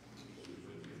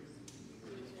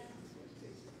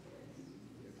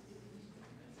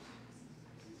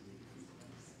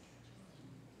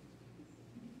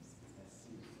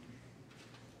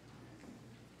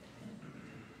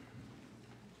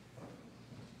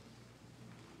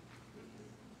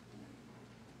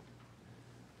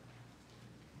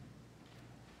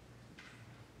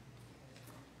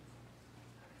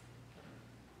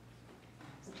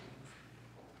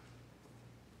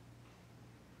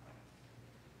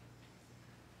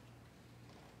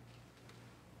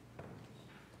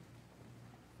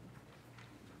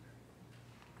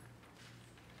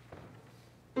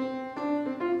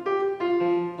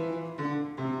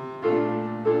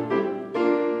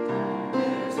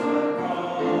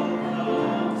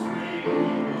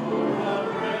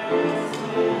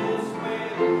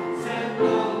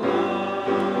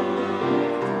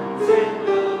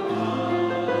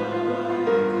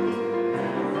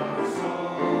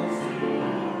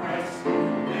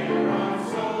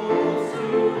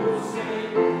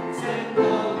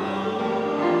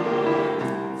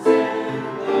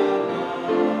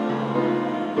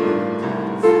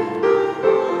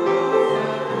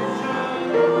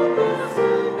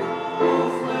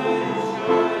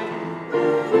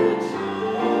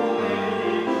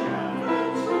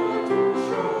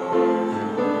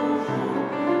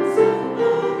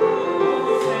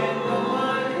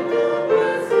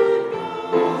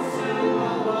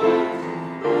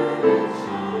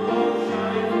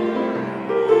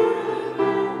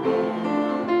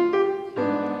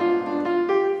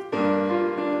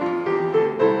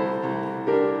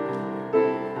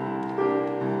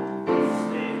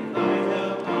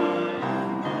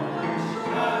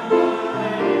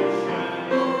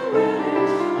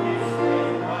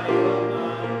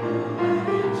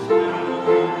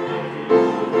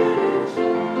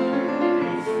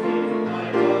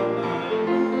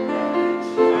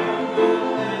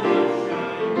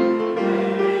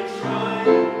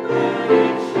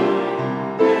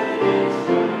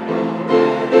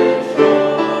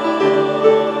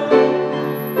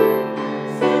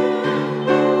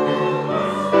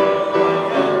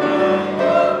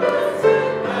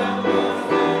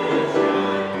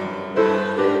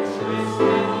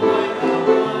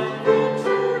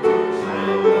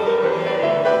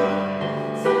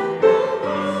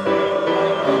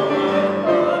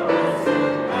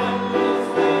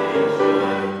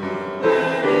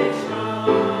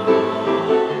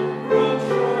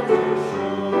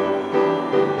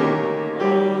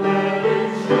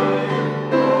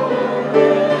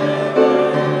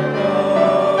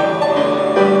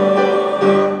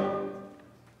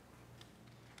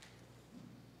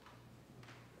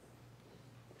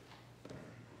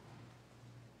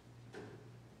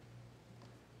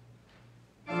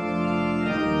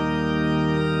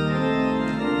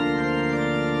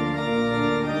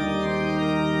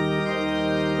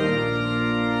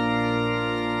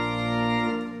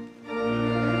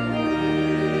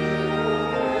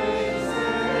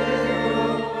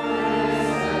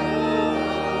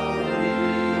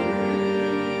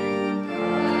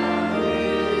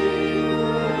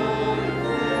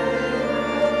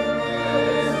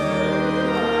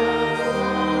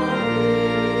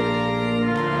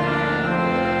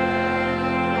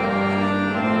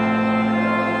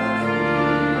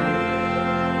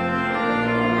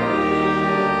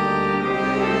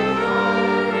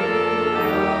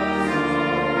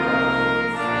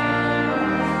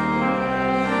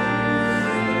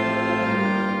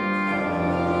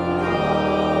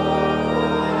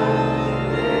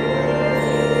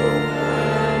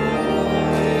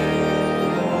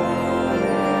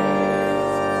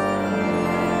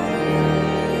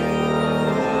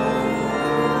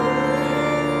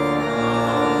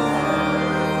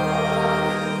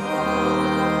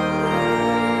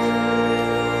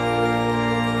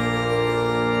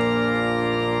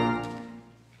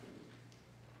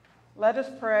 Let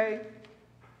us pray.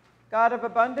 God of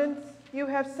abundance, you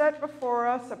have set before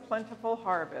us a plentiful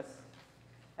harvest.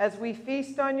 As we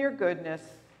feast on your goodness,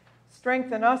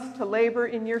 strengthen us to labor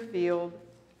in your field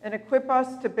and equip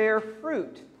us to bear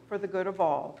fruit for the good of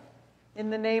all. In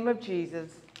the name of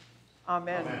Jesus,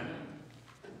 amen.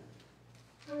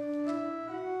 The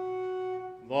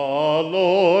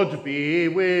Lord be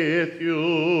with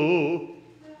you.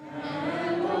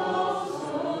 And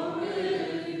also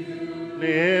with you.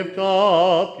 Lift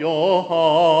up your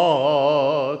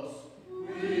hearts.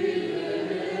 We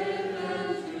lift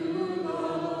them to the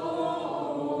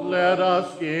Lord. Let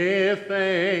us give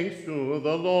thanks to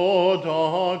the Lord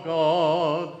our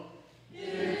God.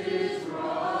 It is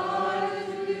right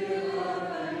to give our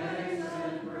thanks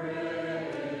and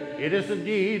praise. It is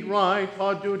indeed right,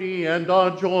 our duty and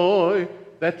our joy,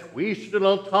 that we should at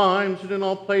all times and in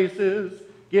all places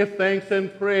give thanks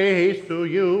and praise to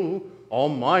you,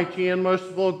 Almighty and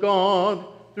merciful God,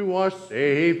 through our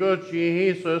Savior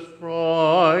Jesus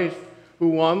Christ,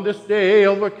 who on this day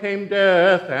overcame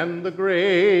death and the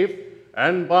grave,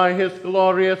 and by his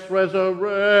glorious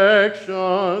resurrection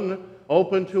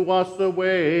opened to us the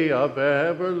way of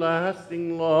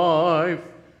everlasting life.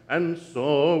 And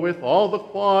so with all the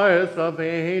choirs of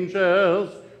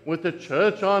angels, with the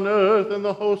church on earth and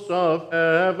the hosts of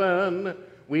heaven,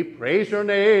 we praise your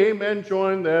name and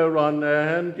join their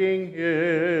unending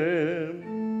hymn.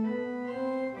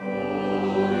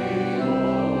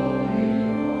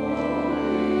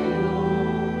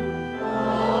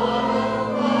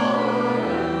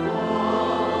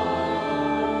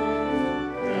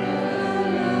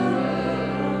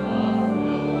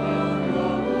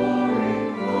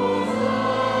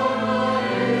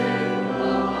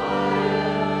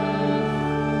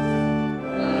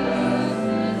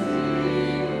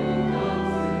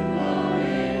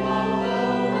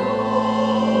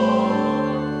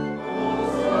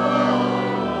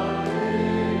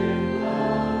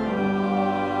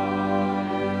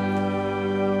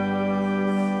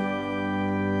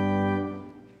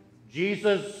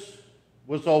 Jesus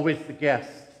was always the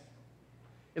guest.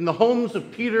 In the homes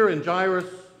of Peter and Jairus,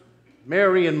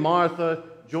 Mary and Martha,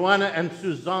 Joanna and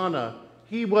Susanna,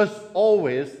 he was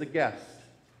always the guest.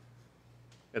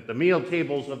 At the meal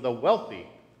tables of the wealthy,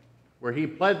 where he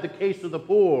pled the case of the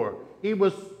poor, he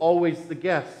was always the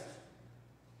guest.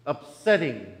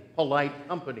 Upsetting polite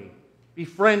company,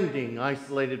 befriending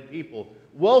isolated people,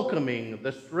 welcoming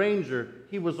the stranger,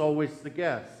 he was always the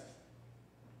guest.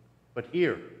 But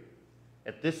here,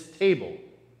 at this table,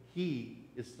 he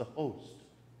is the host.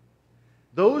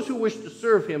 Those who wish to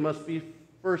serve him must be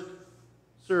first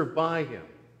served by him,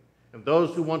 and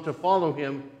those who want to follow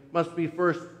him must be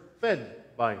first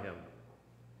fed by him.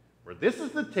 For this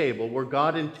is the table where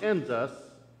God intends us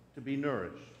to be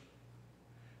nourished.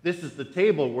 This is the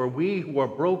table where we who are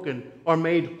broken are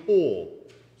made whole.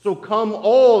 So come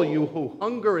all you who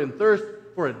hunger and thirst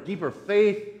for a deeper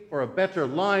faith, for a better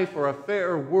life, for a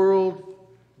fairer world.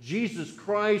 Jesus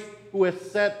Christ, who has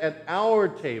sat at our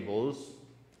tables,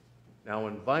 now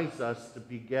invites us to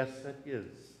be guests at his.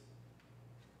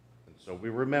 And so we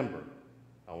remember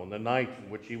how on the night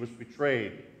in which he was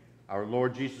betrayed, our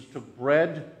Lord Jesus took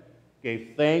bread,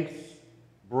 gave thanks,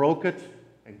 broke it,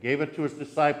 and gave it to his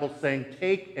disciples, saying,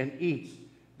 "Take and eat.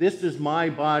 This is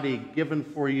my body given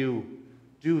for you.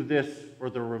 Do this for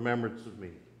the remembrance of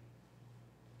me."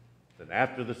 Then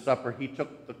after the supper, he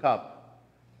took the cup.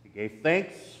 He gave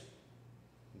thanks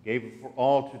and gave it for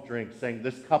all to drink, saying,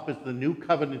 "This cup is the new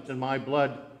covenant in my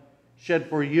blood, shed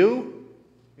for you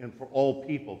and for all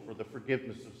people for the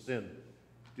forgiveness of sin.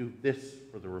 Do this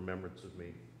for the remembrance of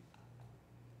me."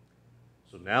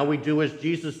 So now we do as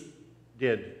Jesus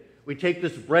did. We take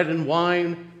this bread and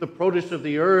wine, the produce of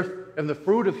the earth and the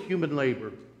fruit of human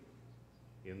labor.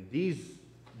 In these,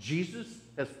 Jesus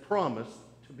has promised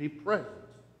to be present.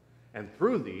 And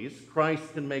through these,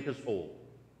 Christ can make us whole.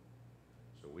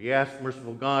 So we ask,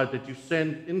 merciful God, that you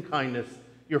send in kindness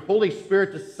your Holy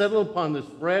Spirit to settle upon this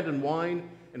bread and wine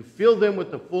and fill them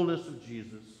with the fullness of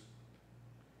Jesus.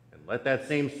 And let that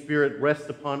same Spirit rest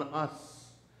upon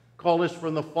us. Call us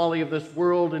from the folly of this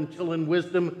world until in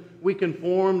wisdom we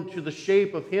conform to the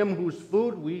shape of him whose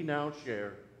food we now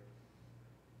share.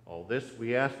 All this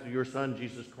we ask through your Son,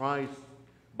 Jesus Christ,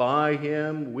 by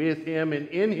him, with him, and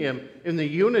in him, in the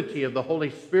unity of the Holy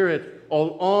Spirit.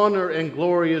 All honor and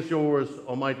glory is yours,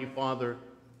 Almighty Father,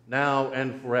 now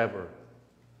and forever.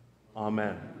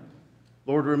 Amen.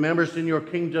 Lord, remember us in your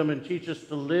kingdom and teach us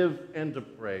to live and to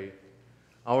pray.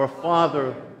 Our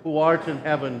Father, who art in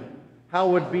heaven,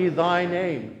 hallowed be thy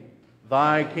name.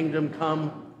 Thy kingdom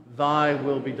come, thy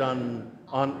will be done,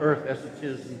 on earth as it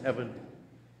is in heaven.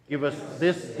 Give us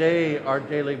this day our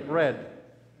daily bread,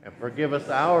 and forgive us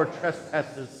our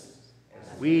trespasses,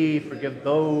 as we forgive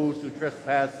those who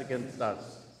trespass against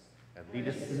us. And lead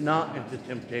us not into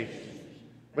temptation,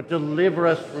 but deliver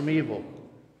us from evil.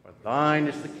 For thine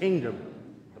is the kingdom,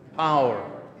 the power,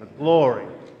 and the glory,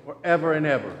 forever and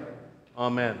ever.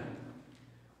 Amen.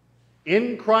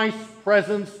 In Christ's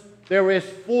presence there is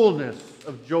fullness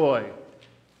of joy.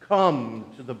 Come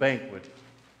to the banquet.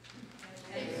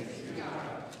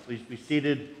 Please be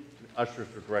seated.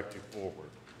 Ushers will direct you forward.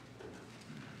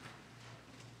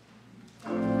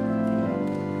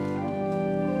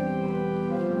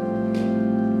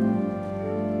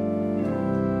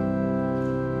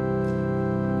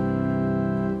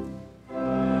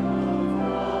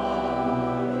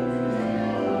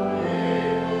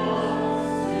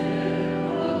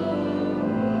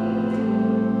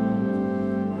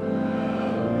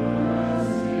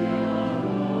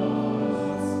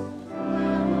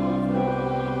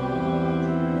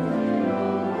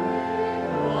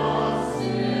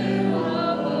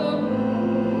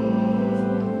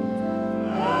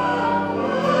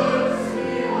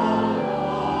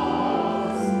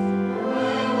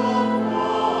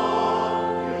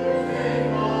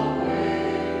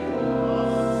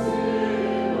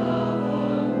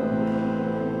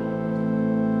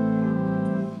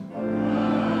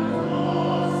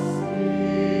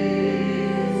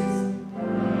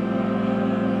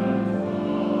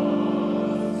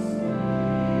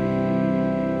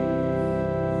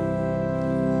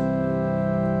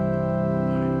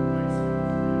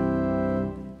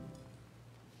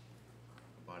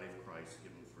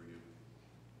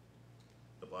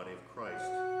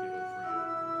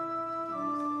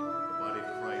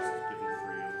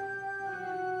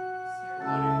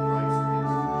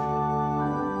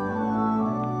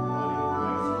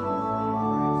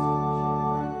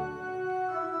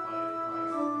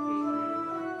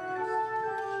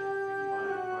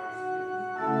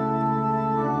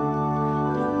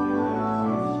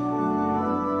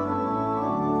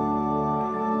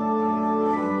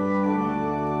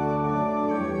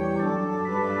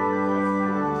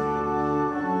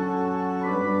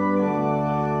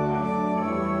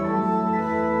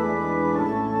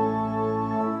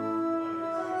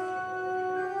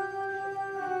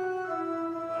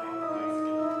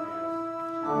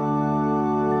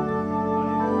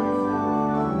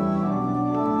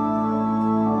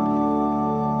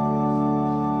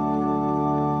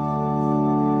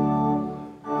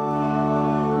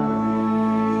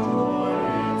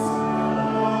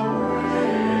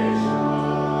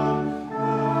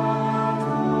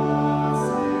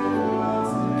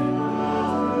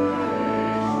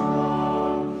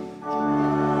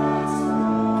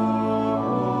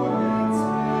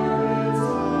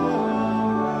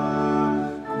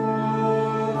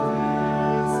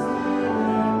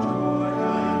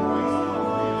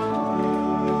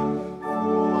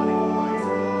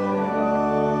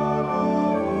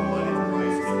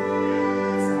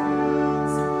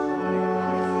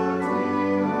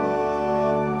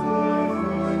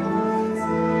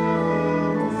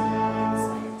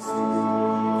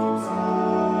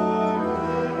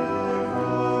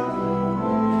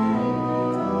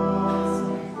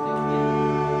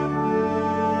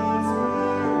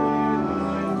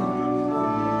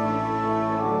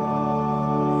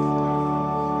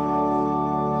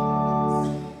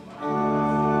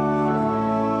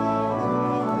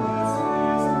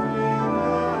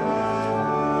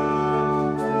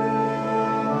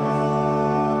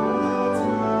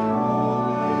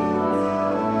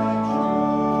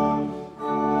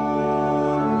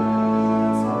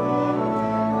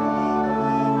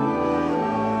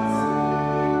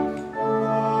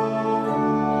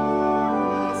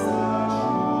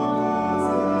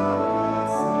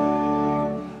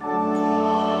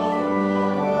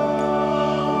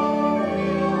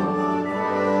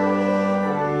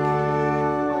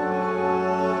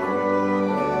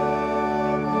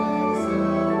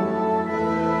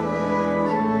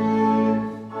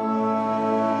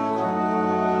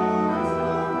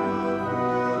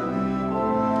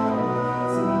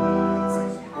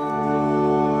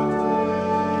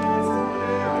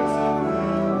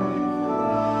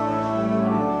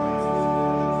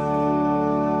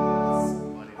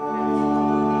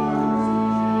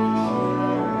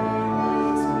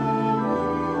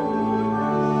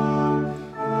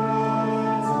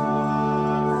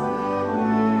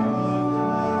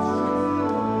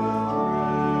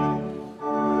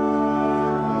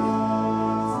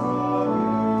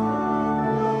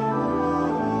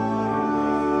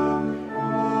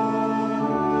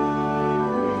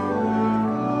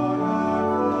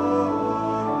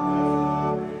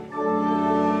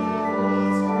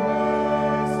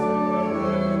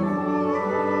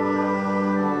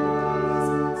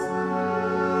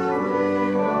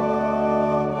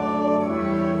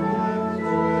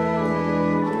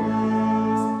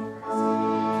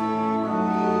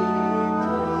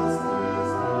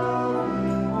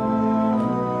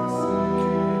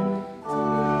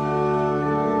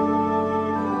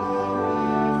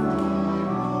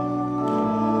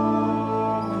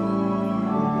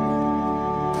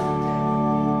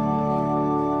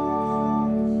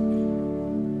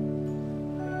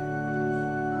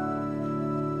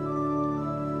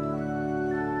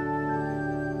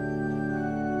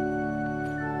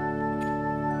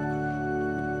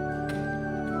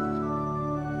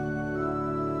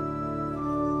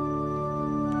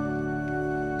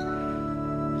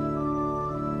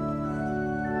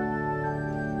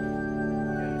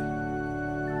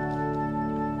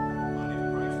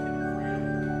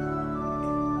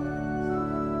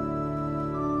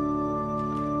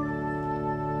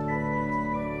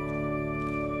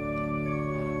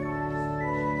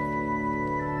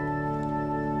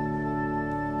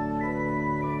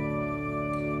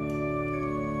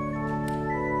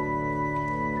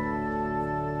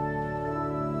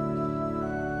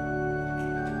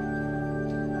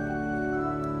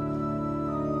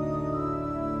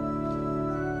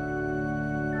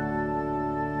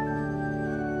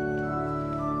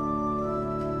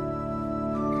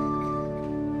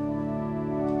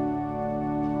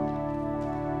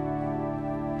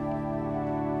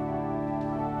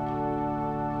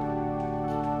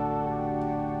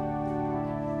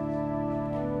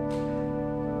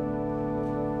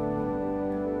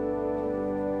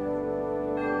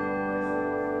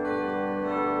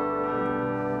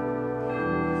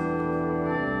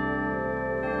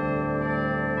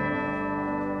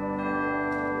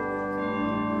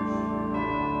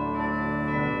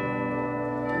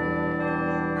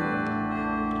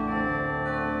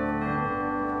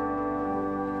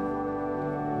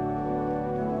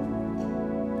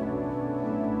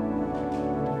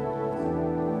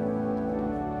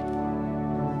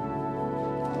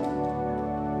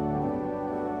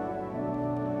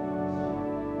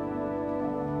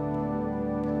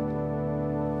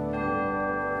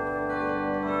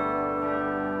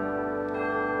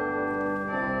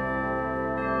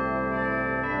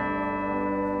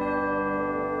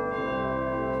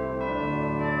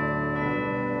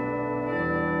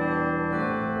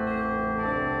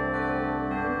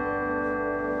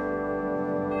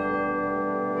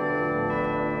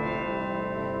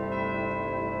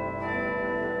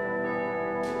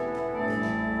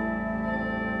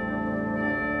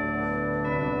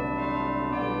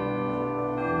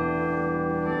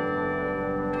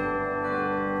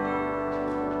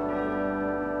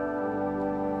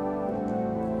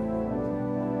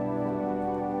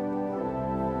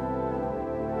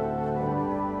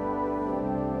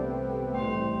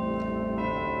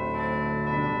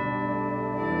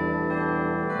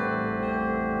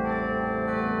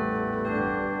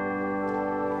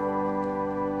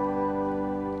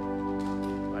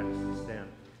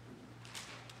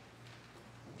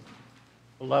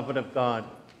 Beloved of God,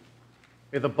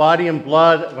 may the body and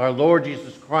blood of our Lord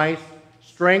Jesus Christ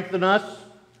strengthen us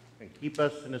and keep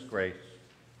us in his grace.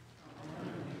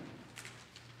 Amen.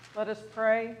 Let us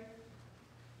pray.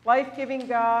 Life-giving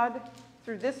God,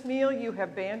 through this meal you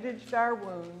have bandaged our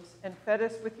wounds and fed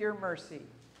us with your mercy.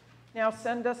 Now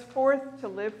send us forth to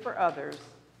live for others,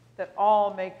 that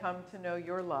all may come to know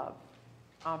your love.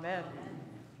 Amen.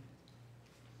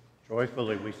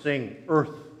 Joyfully we sing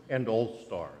Earth and Old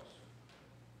Stars.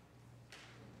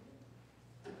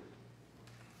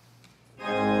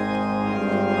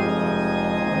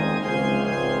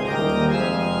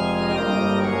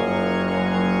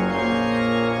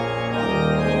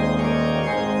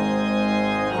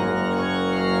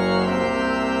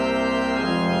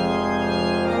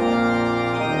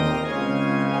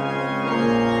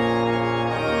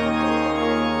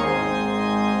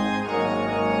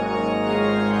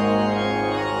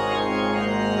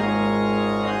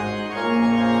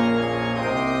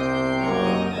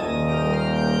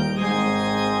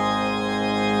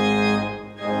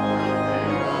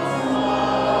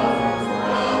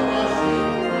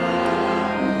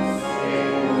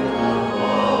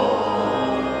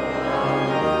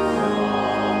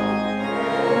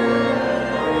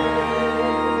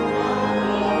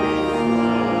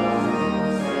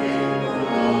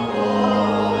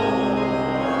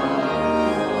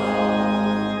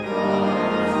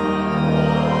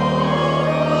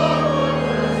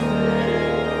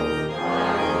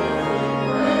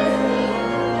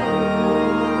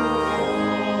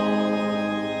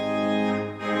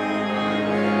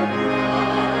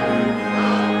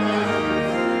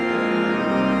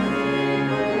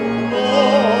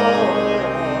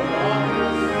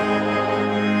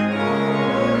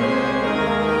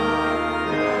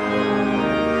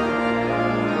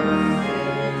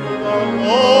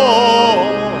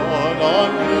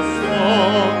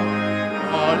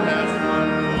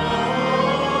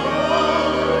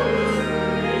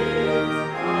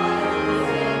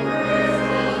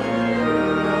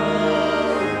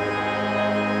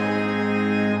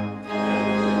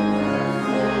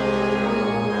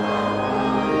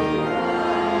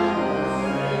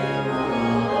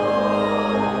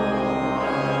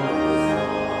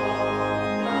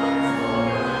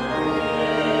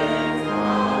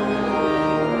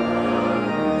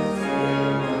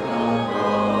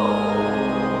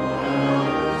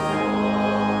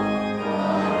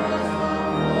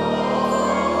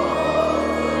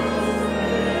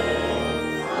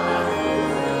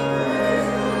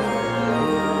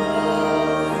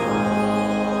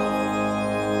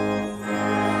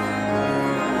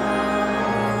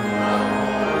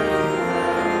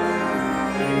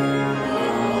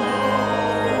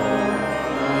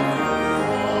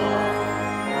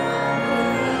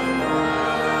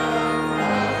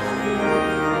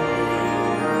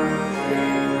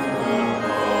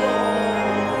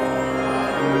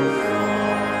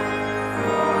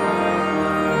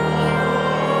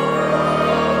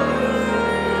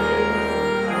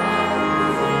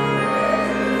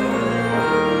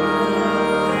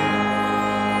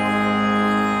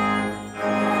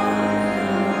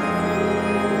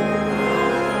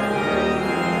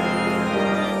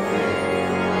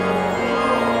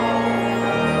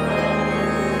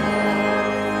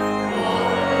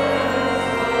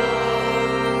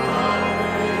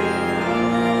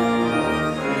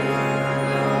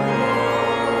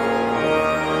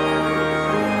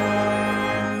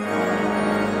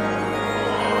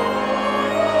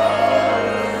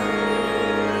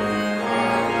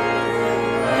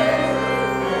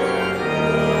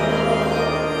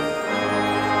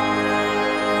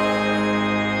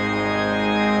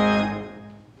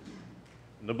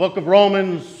 The book of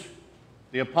Romans,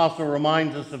 the apostle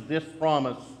reminds us of this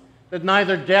promise, that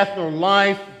neither death nor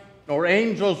life, nor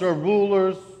angels or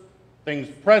rulers, things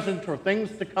present or things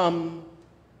to come,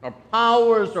 nor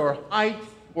powers or height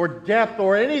or depth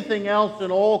or anything else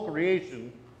in all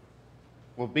creation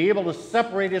will be able to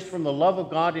separate us from the love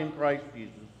of God in Christ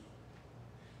Jesus.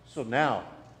 So now,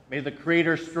 may the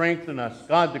Creator strengthen us,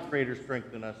 God the Creator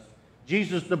strengthen us,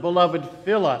 Jesus the Beloved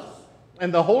fill us,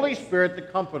 and the Holy Spirit the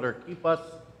Comforter keep us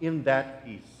in that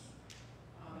peace.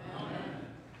 Amen.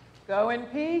 Go in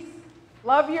peace.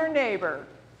 Love your neighbor.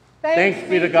 Thanks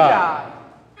be to God.